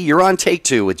 Nikki, you're on Take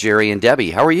 2 with Jerry and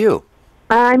Debbie. How are you?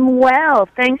 I'm well.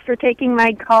 Thanks for taking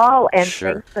my call, and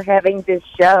thanks for having this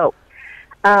show.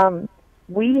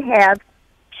 We have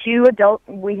 2 adult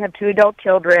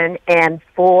children and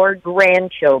 4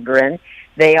 grandchildren.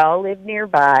 They all live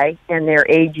nearby, and their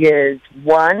ages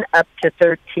 1 up to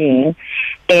 13,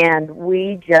 and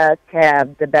we just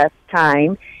have the best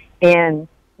time. And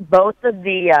both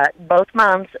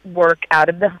moms work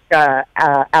outside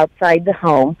the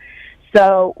home.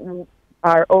 So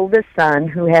our oldest son,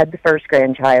 who had the first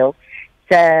grandchild,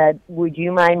 said, "Would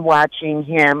you mind watching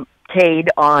him Cade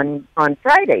on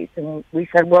Fridays?" And we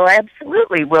said, well,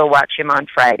 absolutely, we'll watch him on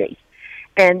Fridays.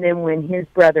 And then when his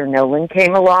brother Nolan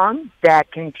came along,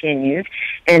 that continued.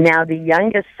 And now the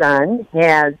youngest son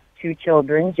has 2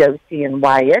 children, Josie and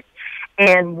Wyatt,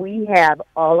 and we have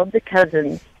all of the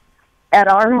cousins at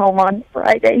our home on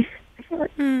Fridays.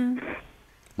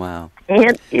 Wow.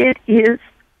 And it is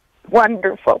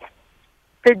wonderful.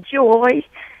 The joy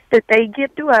that they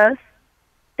give to us,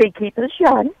 they keep us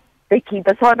young. They keep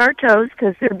us on our toes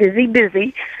because they're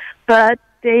busy, but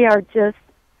they are just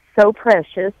so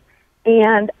precious.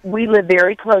 And we live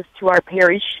very close to our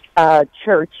parish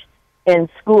church and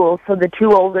school, so the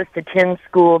 2 oldest attend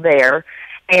school there.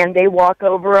 And they walk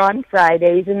over on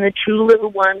Fridays, and the 2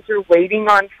 little ones are waiting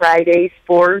on Fridays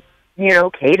for,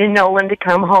 Kate and Nolan to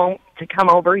come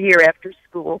over here after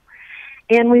school.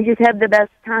 And we just have the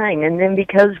best time. And then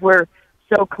because we're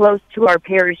so close to our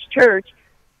parish church,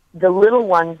 the little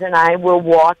ones and I will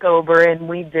walk over and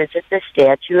we visit the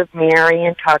statue of Mary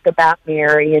and talk about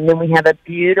Mary. And then we have a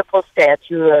beautiful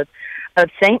statue of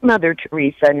Saint Mother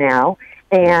Teresa now.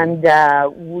 And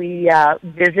we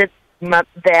visit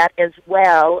that as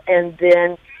well. And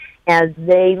then as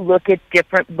they look at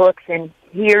different books and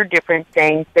hear different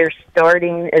things, they're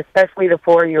starting, especially the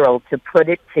 4-year-old, to put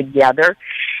it together.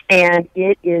 And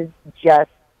it is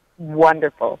just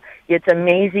wonderful. It's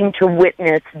amazing to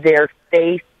witness their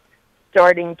faith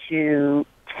starting to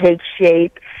take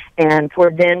shape, and for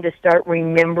them to start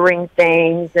remembering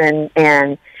things and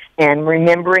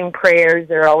remembering prayers.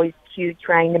 They're always cute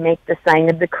trying to make the sign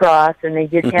of the cross, and they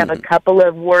just have a couple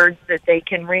of words that they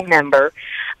can remember,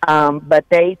 but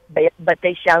they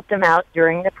shout them out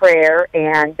during the prayer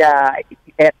and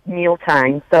at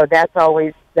mealtime. So that's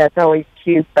always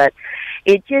cute. But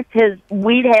it just has.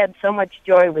 We'd had so much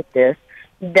joy with this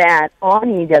that on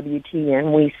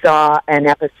EWTN we saw an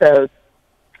episode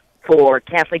for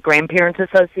Catholic Grandparents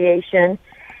Association,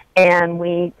 and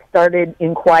we started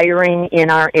inquiring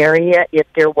in our area if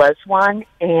there was one,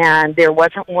 and there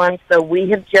wasn't one, so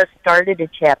we have just started a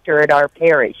chapter at our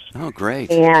parish. Oh, great.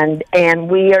 And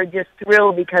we are just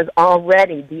thrilled because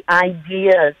already the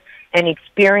ideas and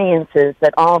experiences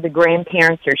that all the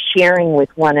grandparents are sharing with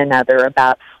one another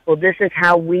about, well, this is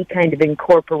how we kind of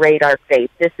incorporate our faith.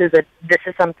 This is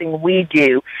something we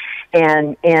do,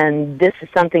 and this is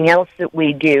something else that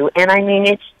we do. And I mean,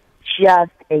 it's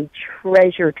just a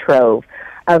treasure trove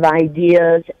of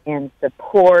ideas and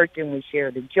support, and we share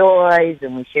the joys,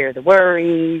 and we share the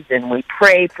worries, and we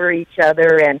pray for each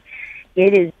other, and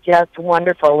it is just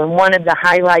wonderful. And one of the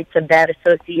highlights of that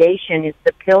association is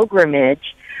the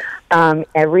pilgrimage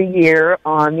every year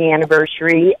on the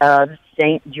anniversary of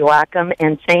St. Joachim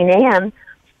and St. Anne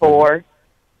for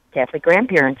Catholic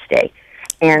Grandparents' Day.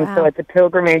 And so it's a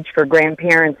pilgrimage for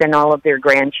grandparents and all of their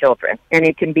grandchildren. And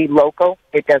it can be local.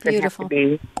 It doesn't have to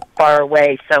be far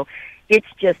away. So it's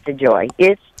just a joy.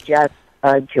 It's just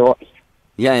a joy.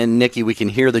 Yeah, and Nikki, we can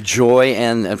hear the joy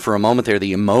and for a moment there,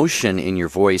 the emotion in your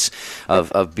voice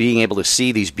of being able to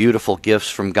see these beautiful gifts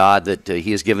from God that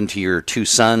He has given to your 2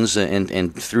 sons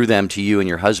and through them to you and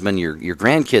your husband, your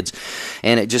grandkids.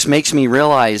 And it just makes me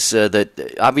realize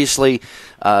that obviously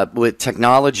with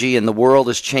technology and the world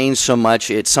has changed so much,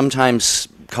 it sometimes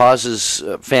causes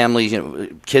families,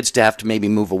 kids to have to maybe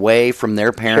move away from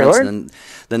their parents, and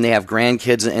then they have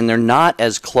grandkids, and they're not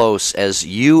as close as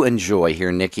you enjoy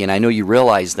here, Nikki. And I know you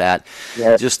realize that.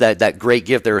 Yes. Just that great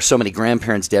gift. There are so many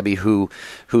grandparents, Debbie, whose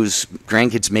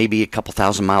grandkids may be a couple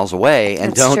thousand miles away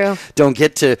and don't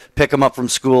get to pick them up from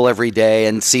school every day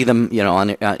and see them,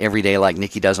 on every day like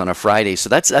Nikki does on a Friday. So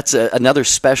that's another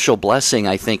special blessing,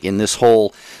 I think, in this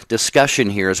whole discussion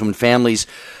here, is when families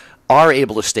are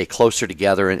able to stay closer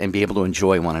together and be able to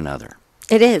enjoy one another.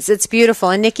 It is. It's beautiful.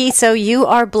 And Nikki, so you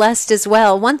are blessed as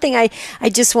well. One thing I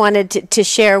just wanted to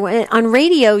share, on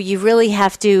radio, you really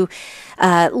have to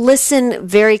listen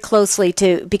very closely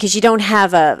because you don't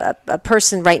have a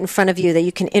person right in front of you that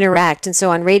you can interact. And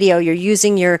so on radio, you're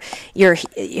using your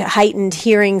heightened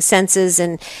hearing senses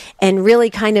and really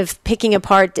kind of picking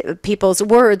apart people's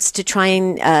words to try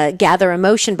and gather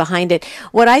emotion behind it.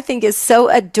 What I think is so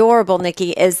adorable,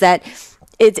 Nikki, is that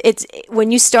it's when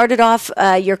you started off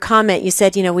your comment, you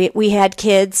said, we had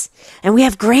kids and we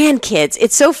have grandkids.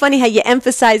 It's so funny how you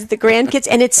emphasize the grandkids,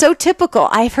 and it's so typical.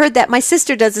 I've heard that my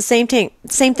sister does the same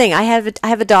thing. I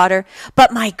have a daughter,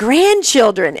 but my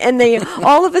grandchildren, and they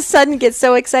all of a sudden get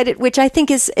so excited, which I think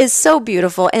is so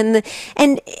beautiful. And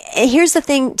here's the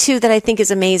thing too that I think is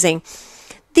amazing.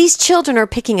 These children are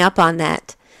picking up on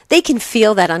that. They can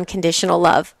feel that unconditional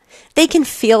love. They can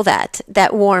feel that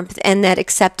warmth and that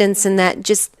acceptance and that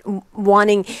just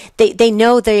wanting. They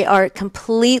know they are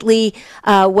completely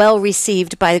well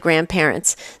received by the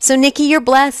grandparents. So, Nikki, you're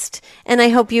blessed, and I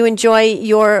hope you enjoy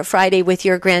your Friday with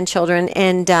your grandchildren,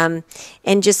 and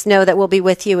just know that we'll be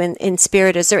with you in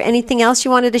spirit. Is there anything else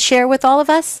you wanted to share with all of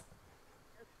us?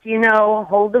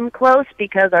 Hold them close,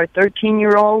 because our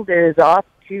 13-year-old is off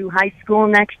to high school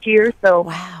next year. So,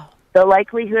 wow. The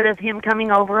likelihood of him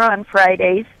coming over on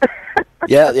Fridays.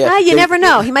 Yeah. You never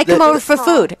know. He might come over for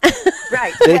food.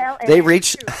 Right. They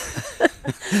reach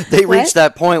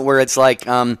that point where it's like,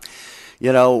 when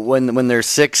they're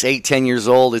 6, 8, 10 years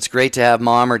old, it's great to have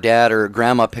mom or dad or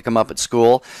grandma pick them up at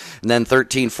school. And then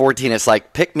 13, 14, it's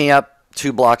like, pick me up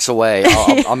 2 blocks away.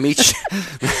 I'll meet you.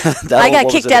 I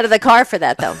got kicked out of the car for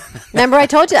that, though. Remember I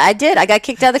told you? I did. I got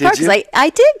kicked out of the car because I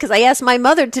did, because I asked my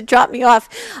mother to drop me off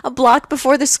a block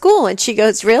before the school, and she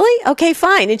goes, "Really? Okay,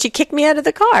 fine." And she kicked me out of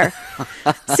the car.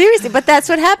 Seriously, but that's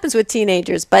what happens with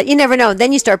teenagers. But you never know.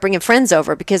 Then you start bringing friends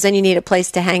over, because then you need a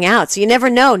place to hang out. So you never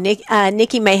know.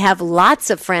 Nikki may have lots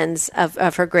of friends of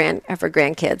her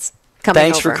grandkids.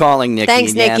 Thanks for calling, Nikki.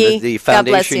 Thanks, Nikki. The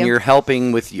foundation you're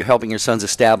helping your sons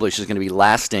establish is going to be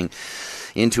lasting.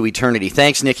 into eternity.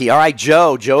 Thanks, Nikki. All right,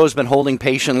 Joe. Joe has been holding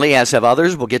patiently, as have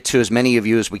others. We'll get to as many of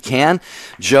you as we can.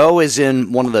 Joe is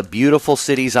in one of the beautiful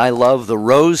cities I love, the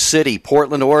Rose City,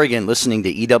 Portland, Oregon, listening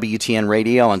to EWTN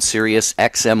Radio on Sirius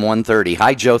XM 130.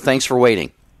 Hi, Joe. Thanks for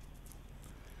waiting.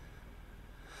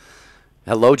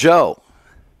 Hello, Joe.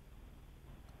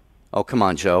 Oh, come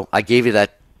on, Joe. I gave you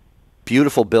that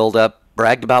beautiful build-up,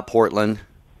 bragged about Portland.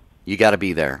 You got to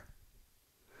be there.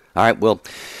 All right, well,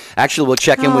 actually, we'll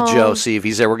check in with Joe, see if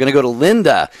he's there. We're going to go to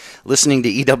Linda, listening to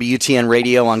EWTN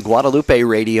Radio on Guadalupe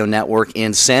Radio Network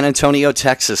in San Antonio,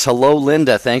 Texas. Hello,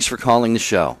 Linda. Thanks for calling the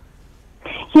show.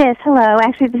 Yes, hello.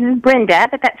 Actually, this is Brenda,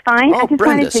 but that's fine. Oh,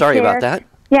 Brenda. Sorry about that.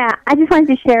 Yeah, I just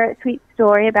wanted to share a sweet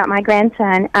story about my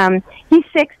grandson. He's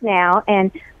 6 now,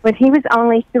 and when he was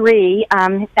only 3,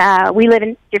 we live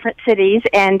in different cities,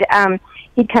 and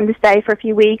he'd come to stay for a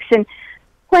few weeks. And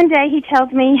one day he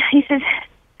tells me, he says,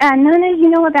 Nana, you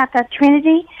know about the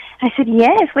Trinity? I said,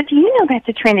 yes. What do you know about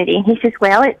the Trinity? And he says,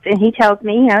 well, and he tells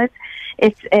me,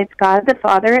 it's God the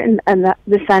Father and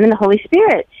the Son and the Holy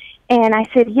Spirit. And I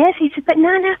said, yes. He said, but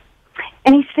Nana,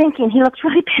 and he's thinking, he looks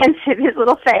really pensive, his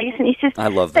little face, and he says, I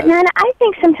love that. But Nana, I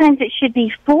think sometimes it should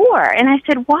be 4. And I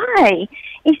said, why?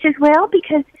 He says, well,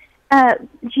 because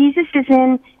Jesus is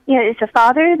in, it's the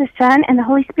Father, the Son, and the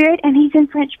Holy Spirit, and he's in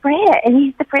French bread, and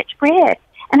he's the French bread.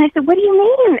 And I said, what do you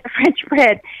mean, French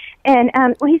bread? And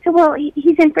he said, well,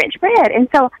 he's in French bread. And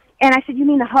I said, you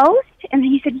mean the host? And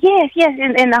he said, yes,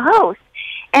 in the host.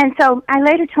 And so I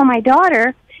later told my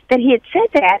daughter that he had said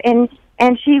that, and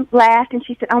she laughed, and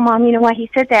she said, oh, Mom, you know why he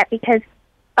said that? Because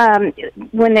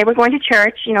when they were going to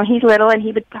church, he's little, and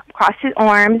he would cross his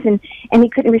arms, and he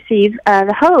couldn't receive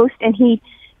the host. And he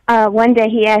one day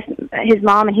he asked his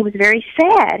mom, and he was very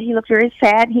sad. He looked very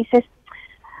sad, and he says,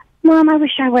 Mom, I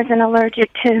wish I wasn't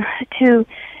allergic to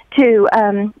Jesus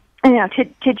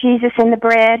and the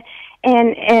bread,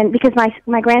 and because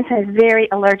my grandson is very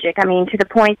allergic. I mean, to the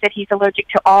point that he's allergic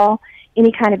to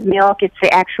any kind of milk. It's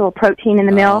the actual protein in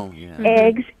the milk,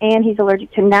 eggs, and he's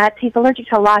allergic to nuts. He's allergic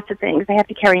to lots of things. They have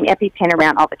to carry an EpiPen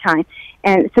around all the time,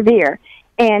 and severe.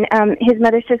 And his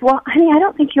mother says, "Well, honey, I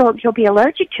don't think you'll be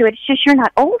allergic to it. It's just you're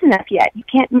not old enough yet. You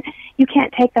can't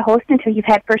take the host until you've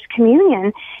had First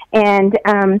Communion." And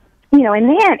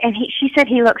she said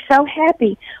he looked so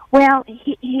happy. Well,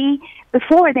 he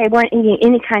before they weren't eating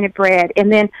any kind of bread, and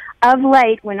then of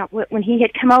late, when he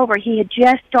had come over, he had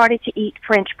just started to eat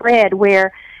French bread,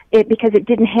 because it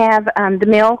didn't have the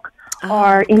milk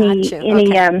or any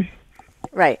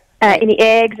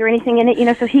eggs or anything in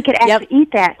it, so he could actually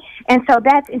eat that. And so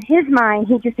that's, in his mind,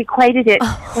 he just equated it,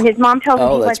 when his mom told him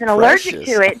he wasn't allergic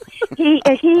to it, he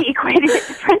equated it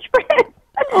to French bread.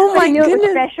 Oh my goodness! It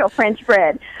was special French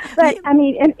bread, but I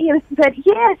mean, and it was, but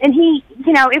yes, and he,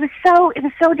 it was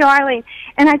so darling.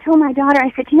 And I told my daughter,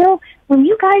 I said, when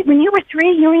you were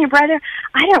 3, you and your brother,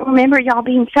 I don't remember y'all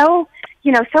being so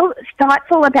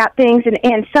thoughtful about things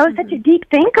and such a deep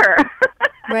thinker.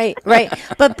 Right.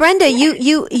 But Brenda,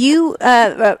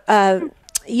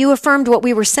 you affirmed what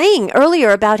we were saying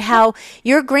earlier about how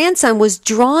your grandson was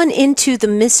drawn into the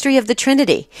mystery of the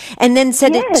Trinity, and then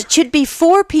said it should be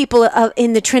 4 people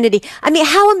in the Trinity. I mean,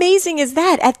 how amazing is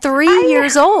that at 3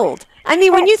 years old? I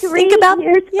mean, when you think about I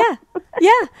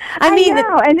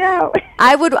know.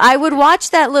 I would watch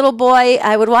that little boy.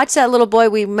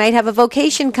 We might have a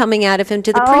vocation coming out of him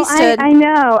to the priesthood. I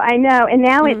know. And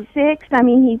now at 6, I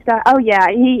mean, he's got. Oh yeah,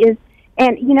 he is.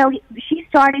 And she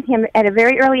started him at a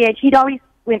very early age. He'd always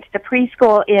went to the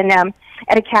preschool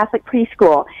at a Catholic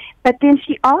preschool, but then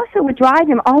she also would drive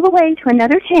him all the way to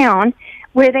another town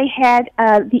where they had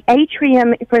the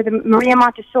atrium for the Maria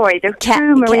Montessori, the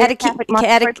true Maria Catholic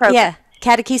Montessori program. Yeah,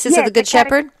 Catechesis of the Good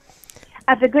Shepherd.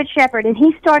 Of the Good Shepherd, and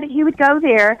he would go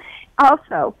there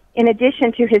also in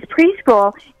addition to his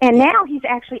preschool, and now he's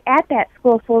actually at that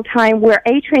school full time, where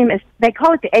atrium is. They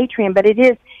call it the atrium, but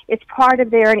it's part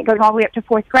of there, and it goes all the way up to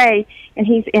 4th grade, and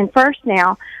he's in 1st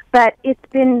now. But it's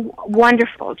been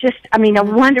wonderful, a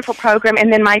wonderful program.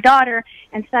 And then my daughter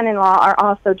and son-in-law are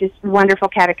also just wonderful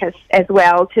catechists as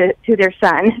well to their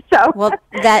son. So well,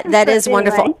 that is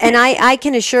wonderful. And I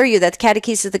can assure you that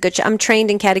Catechesis of the Good I'm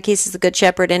trained in Catechesis of the Good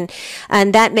Shepherd, and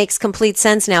that makes complete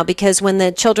sense now, because when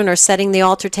the children are setting the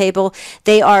altar table,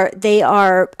 they are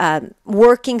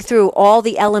working through all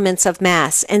the elements of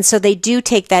Mass, and so they do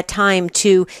take that time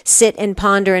to sit and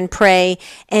ponder and pray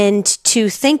and to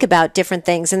think about different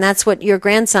things. And that's what your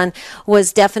grandson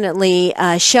was definitely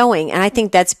showing, and I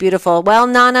think that's beautiful. Well,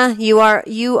 Nana, you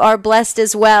are blessed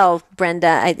as well,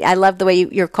 Brenda. I love the way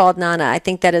you're called Nana. I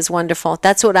think that is wonderful.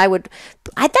 That's what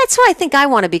that's what I think I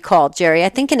want to be called, Jerry. I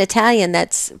think in Italian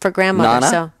that's for grandmother. Nana?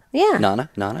 So yeah, Nana.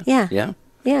 Yeah. Yeah.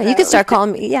 Yeah, you can start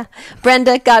calling me. Yeah.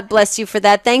 Brenda, God bless you for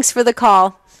that. Thanks for the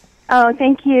call. Oh,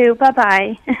 thank you.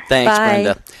 Bye-bye. Thanks, Bye.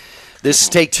 Brenda. This is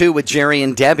Take Two with Jerry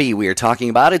and Debbie. We are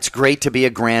talking about it's great to be a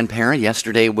grandparent.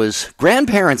 Yesterday was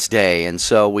Grandparents' Day, and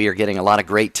so we are getting a lot of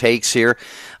great takes here.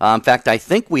 In fact, I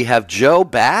think we have Joe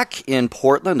back in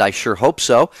Portland. I sure hope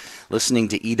so. Listening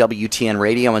to EWTN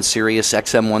Radio and Sirius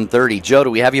XM 130. Joe,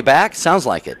 do we have you back? Sounds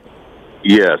like it.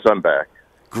 Yes, I'm back.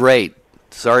 Great.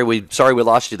 Sorry we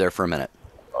lost you there for a minute.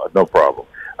 No problem.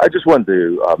 I just wanted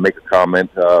to make a comment.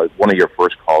 One of your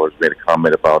first callers made a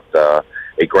comment about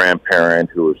a grandparent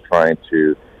who was trying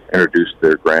to introduce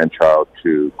their grandchild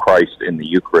to Christ in the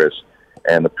Eucharist,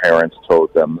 and the parents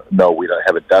told them, no,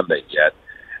 haven't done that yet.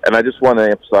 And I just want to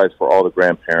emphasize for all the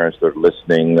grandparents that are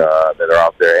listening, that are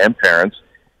out there, and parents,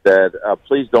 that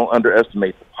please don't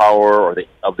underestimate the power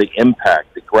of the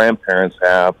impact that grandparents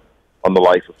have on the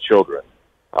life of children.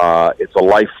 It's a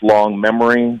lifelong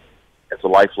memory. It's a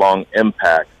lifelong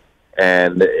impact.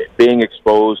 And being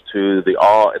exposed to the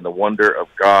awe and the wonder of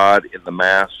God in the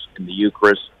Mass, in the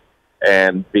Eucharist,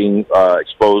 and being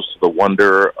exposed to the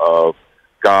wonder of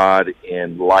God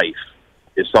in life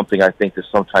is something I think that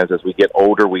sometimes as we get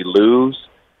older we lose,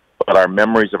 but our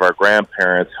memories of our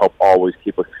grandparents help always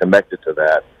keep us connected to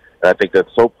that. And I think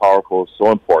that's so powerful,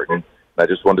 so important. And I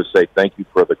just wanted to say thank you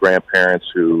for the grandparents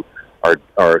who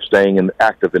are staying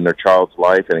active in their child's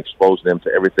life and exposing them to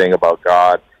everything about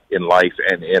God in life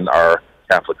and in our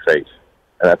Catholic faith.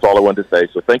 And that's all I wanted to say.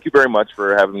 So thank you very much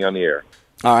for having me on the air.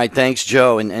 All right, thanks,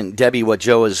 Joe. And Debbie, what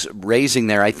Joe is raising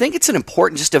there, I think it's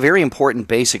just a very important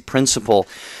basic principle.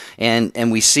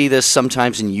 And we see this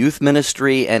sometimes in youth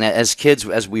ministry and as kids,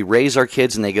 as we raise our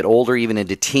kids and they get older, even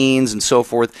into teens and so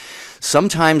forth.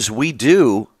 Sometimes we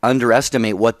do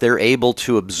underestimate what they're able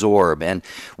to absorb. And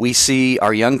we see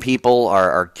our young people,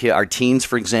 our teens,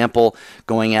 for example,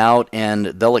 going out and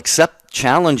they'll accept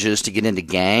challenges to get into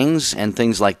gangs and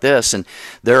things like this. And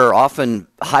there are often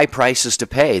high prices to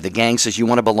pay. The gang says, you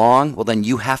want to belong? Well, then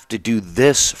you have to do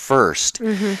this first.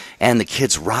 Mm-hmm. And the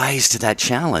kids rise to that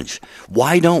challenge.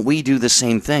 Why don't we do the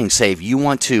same thing? Say, if you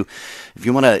want to,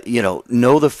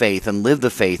 know the faith and live the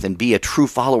faith and be a true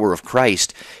follower of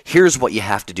Christ, here's what you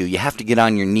have to do. You have to get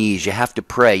on your knees. You have to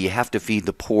pray. You have to feed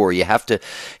the poor. You have to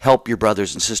help your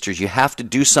brothers and sisters. You have to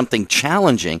do something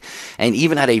challenging. And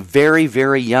even at a very,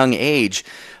 very young age,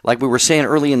 like we were saying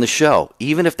early in the show,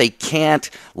 even if they can't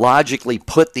logically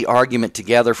put the argument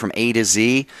together from A to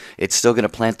Z, it's still going to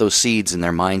plant those seeds in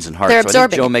their minds and hearts. They're absorbing.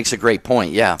 I think Joe makes a great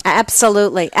point. Yeah,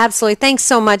 absolutely. Thanks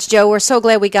so much, Joe. We're so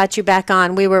glad we got you back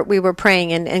on. We were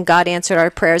praying, and God answered our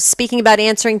prayers. Speaking about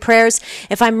answering prayers,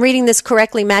 if I'm reading this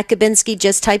correctly, Matt Gabinski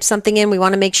just typed something in. We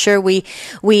want to make sure we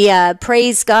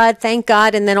praise God, thank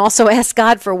God, and then also ask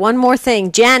God for one more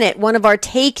thing. Janet, one of our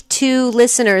Take Two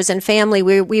listeners and family,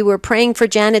 we were praying for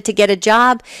Janet to get a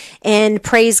job, and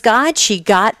praise God, she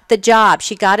got the job.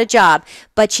 She got a job,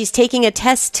 but she's taking a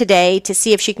test today to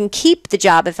see if she can keep the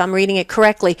job, if I'm reading it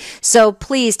correctly. So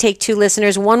please, Take Two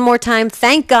listeners, one more time,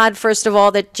 thank God, first of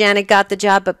all, that Janet got the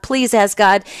job, but please ask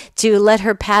God to let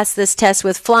her pass this test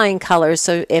with flying colors.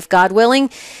 So if God willing,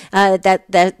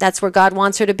 that's where God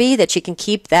wants her to be, that she can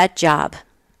keep that job.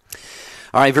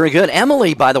 All right, very good.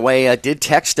 Emily, by the way, did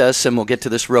text us, and we'll get to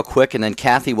this real quick, and then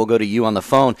Kathy will go to you on the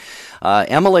phone.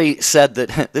 Emily said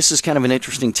that this is kind of an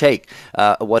interesting take,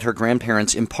 what her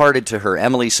grandparents imparted to her.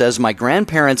 Emily says, my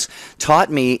grandparents taught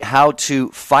me how to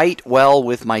fight well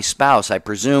with my spouse. I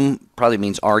presume probably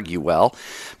means argue well,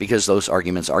 because those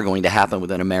arguments are going to happen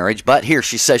within a marriage. But here,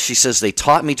 she says they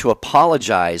taught me to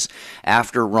apologize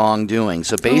after wrongdoing.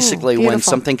 So basically, when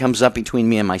something comes up between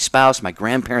me and my spouse, my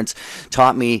grandparents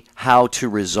taught me how to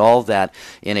resolve that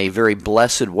in a very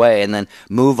blessed way and then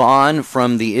move on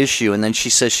from the issue. And then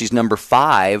she says she's number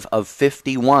 5 of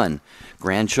 51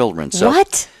 grandchildren. So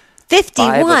what?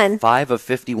 51? 5 of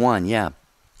 51, yeah.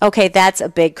 Okay, that's a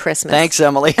big Christmas. Thanks,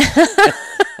 Emily.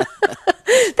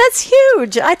 That's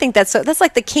huge. I think that's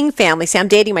like the King family. See, I'm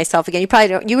dating myself again. You probably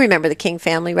don't. You remember the King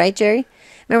family, right, Jerry?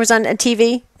 Remember it was on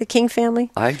TV, the King family?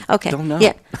 I don't know.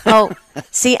 Yeah. Oh,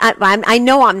 see, I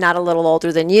know I'm not a little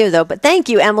older than you, though, but thank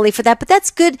you, Emily, for that. But that's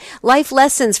good life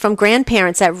lessons from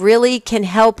grandparents that really can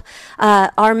help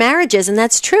our marriages, and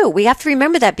that's true. We have to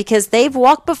remember that because they've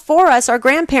walked before us, our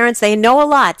grandparents. They know a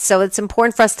lot, so it's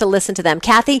important for us to listen to them.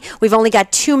 Kathy, we've only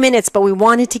got 2 minutes, but we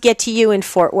wanted to get to you in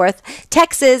Fort Worth,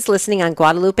 Texas, listening on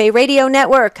Guadalupe Radio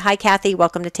Network. Hi, Kathy.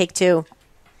 Welcome to Take Two.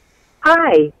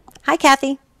 Hi. Hi,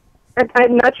 Kathy.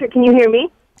 I'm not sure. Can you hear me?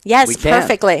 Yes,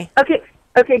 perfectly.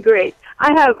 Okay, great.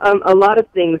 I have a lot of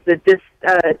things that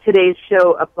today's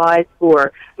show applies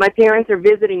for. My parents are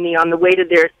visiting me on the way to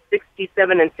their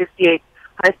 67 and 58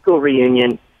 high school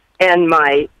reunion, and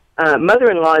my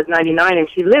mother-in-law is 99, and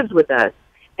she lives with us.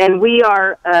 And we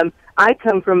are, I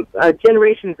come from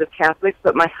generations of Catholics,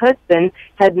 but my husband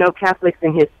had no Catholics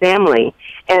in his family.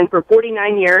 And for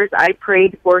 49 years, I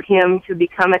prayed for him to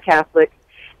become a Catholic.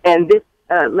 And this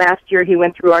last year, he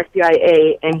went through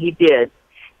RCIA, and he did.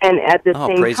 And at the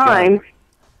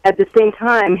same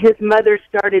time, his mother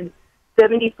started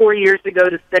 74 years ago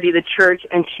to study the church,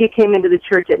 and she came into the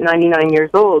church at 99 years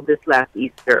old this last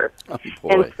Easter.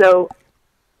 And so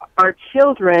our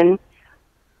children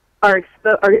our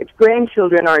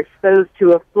grandchildren are exposed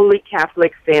to a fully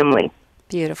Catholic family.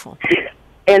 Beautiful.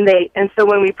 And so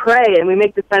when we pray and we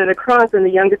make the sign of the cross, and the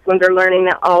youngest ones are learning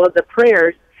all of the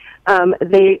prayers,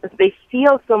 they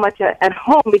feel so much at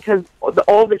home because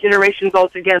all the generations all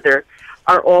together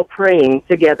are all praying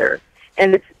together,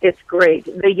 and it's great.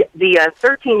 The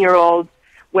 13-year-old,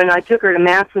 when I took her to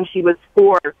Mass when she was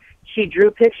 4, she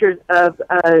drew pictures of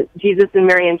Jesus and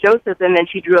Mary and Joseph, and then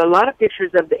she drew a lot of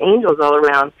pictures of the angels all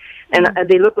around, and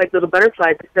they look like little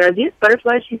butterflies. I said, "Are these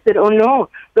butterflies?" She said, "Oh, no,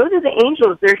 those are the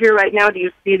angels. They're here right now. Do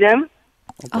you see them?"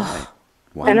 Oh,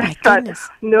 wow. And I thought,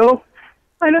 "No,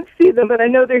 I don't see them, but I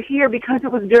know they're here because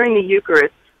it was during the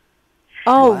Eucharist."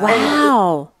 Oh,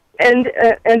 wow. And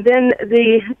then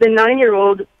the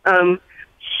 9-year-old,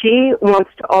 she wants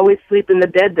to always sleep in the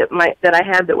bed that I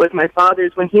had that was my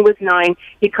father's. When he was 9,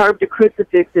 he carved a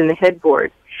crucifix in the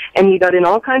headboard, and he got in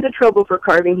all kinds of trouble for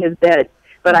carving his bed.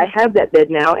 But I have that bed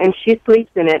now, and she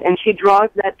sleeps in it, and she draws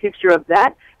that picture of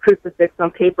that crucifix on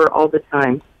paper all the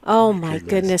time. Oh my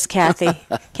goodness, Kathy!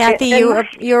 Kathy,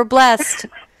 you're blessed.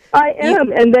 I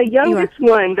am, and the youngest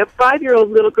one, the 5-year-old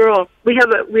little girl. We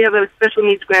have a special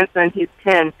needs grandson. He's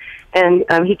 10,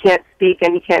 and he can't speak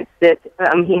and he can't sit.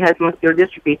 He has muscular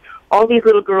dystrophy. All these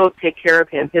little girls take care of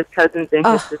him, his cousins and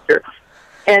his sister,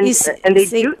 and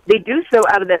they do so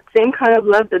out of that same kind of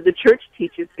love that the church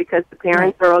teaches, because the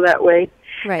parents are all that way.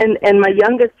 Right. And my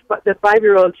youngest, the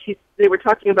 5-year-old, they were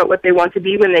talking about what they want to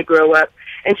be when they grow up,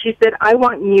 and she said, "I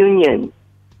want union,"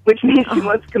 which means she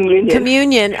wants communion.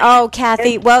 Communion. Oh,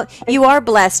 Kathy. Well, you are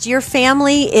blessed. Your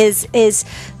family is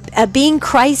being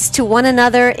Christ to one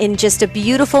another in just a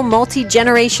beautiful,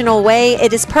 multi-generational way.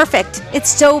 It is perfect. It's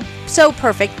so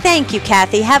perfect. Thank you,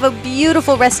 Kathy. Have a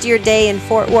beautiful rest of your day in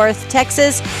Fort Worth,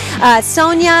 Texas.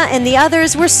 Sonia and the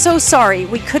others, we're so sorry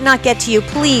we could not get to you.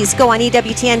 Please go on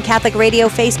EWTN Catholic Radio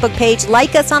Facebook page,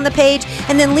 like us on the page,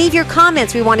 and then leave your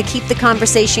comments. We want to keep the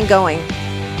conversation going.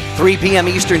 3 p.m.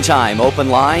 Eastern Time, open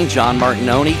line. John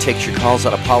Martinoni takes your calls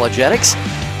on apologetics.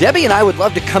 Debbie and I would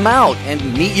love to come out and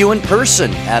meet you in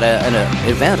person at an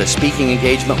event, a speaking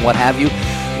engagement, what have you.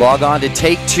 Log on to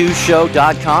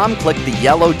take2show.com, click the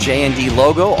yellow J&D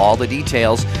logo. All the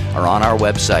details are on our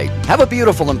website. Have a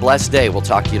beautiful and blessed day. We'll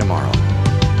talk to you tomorrow.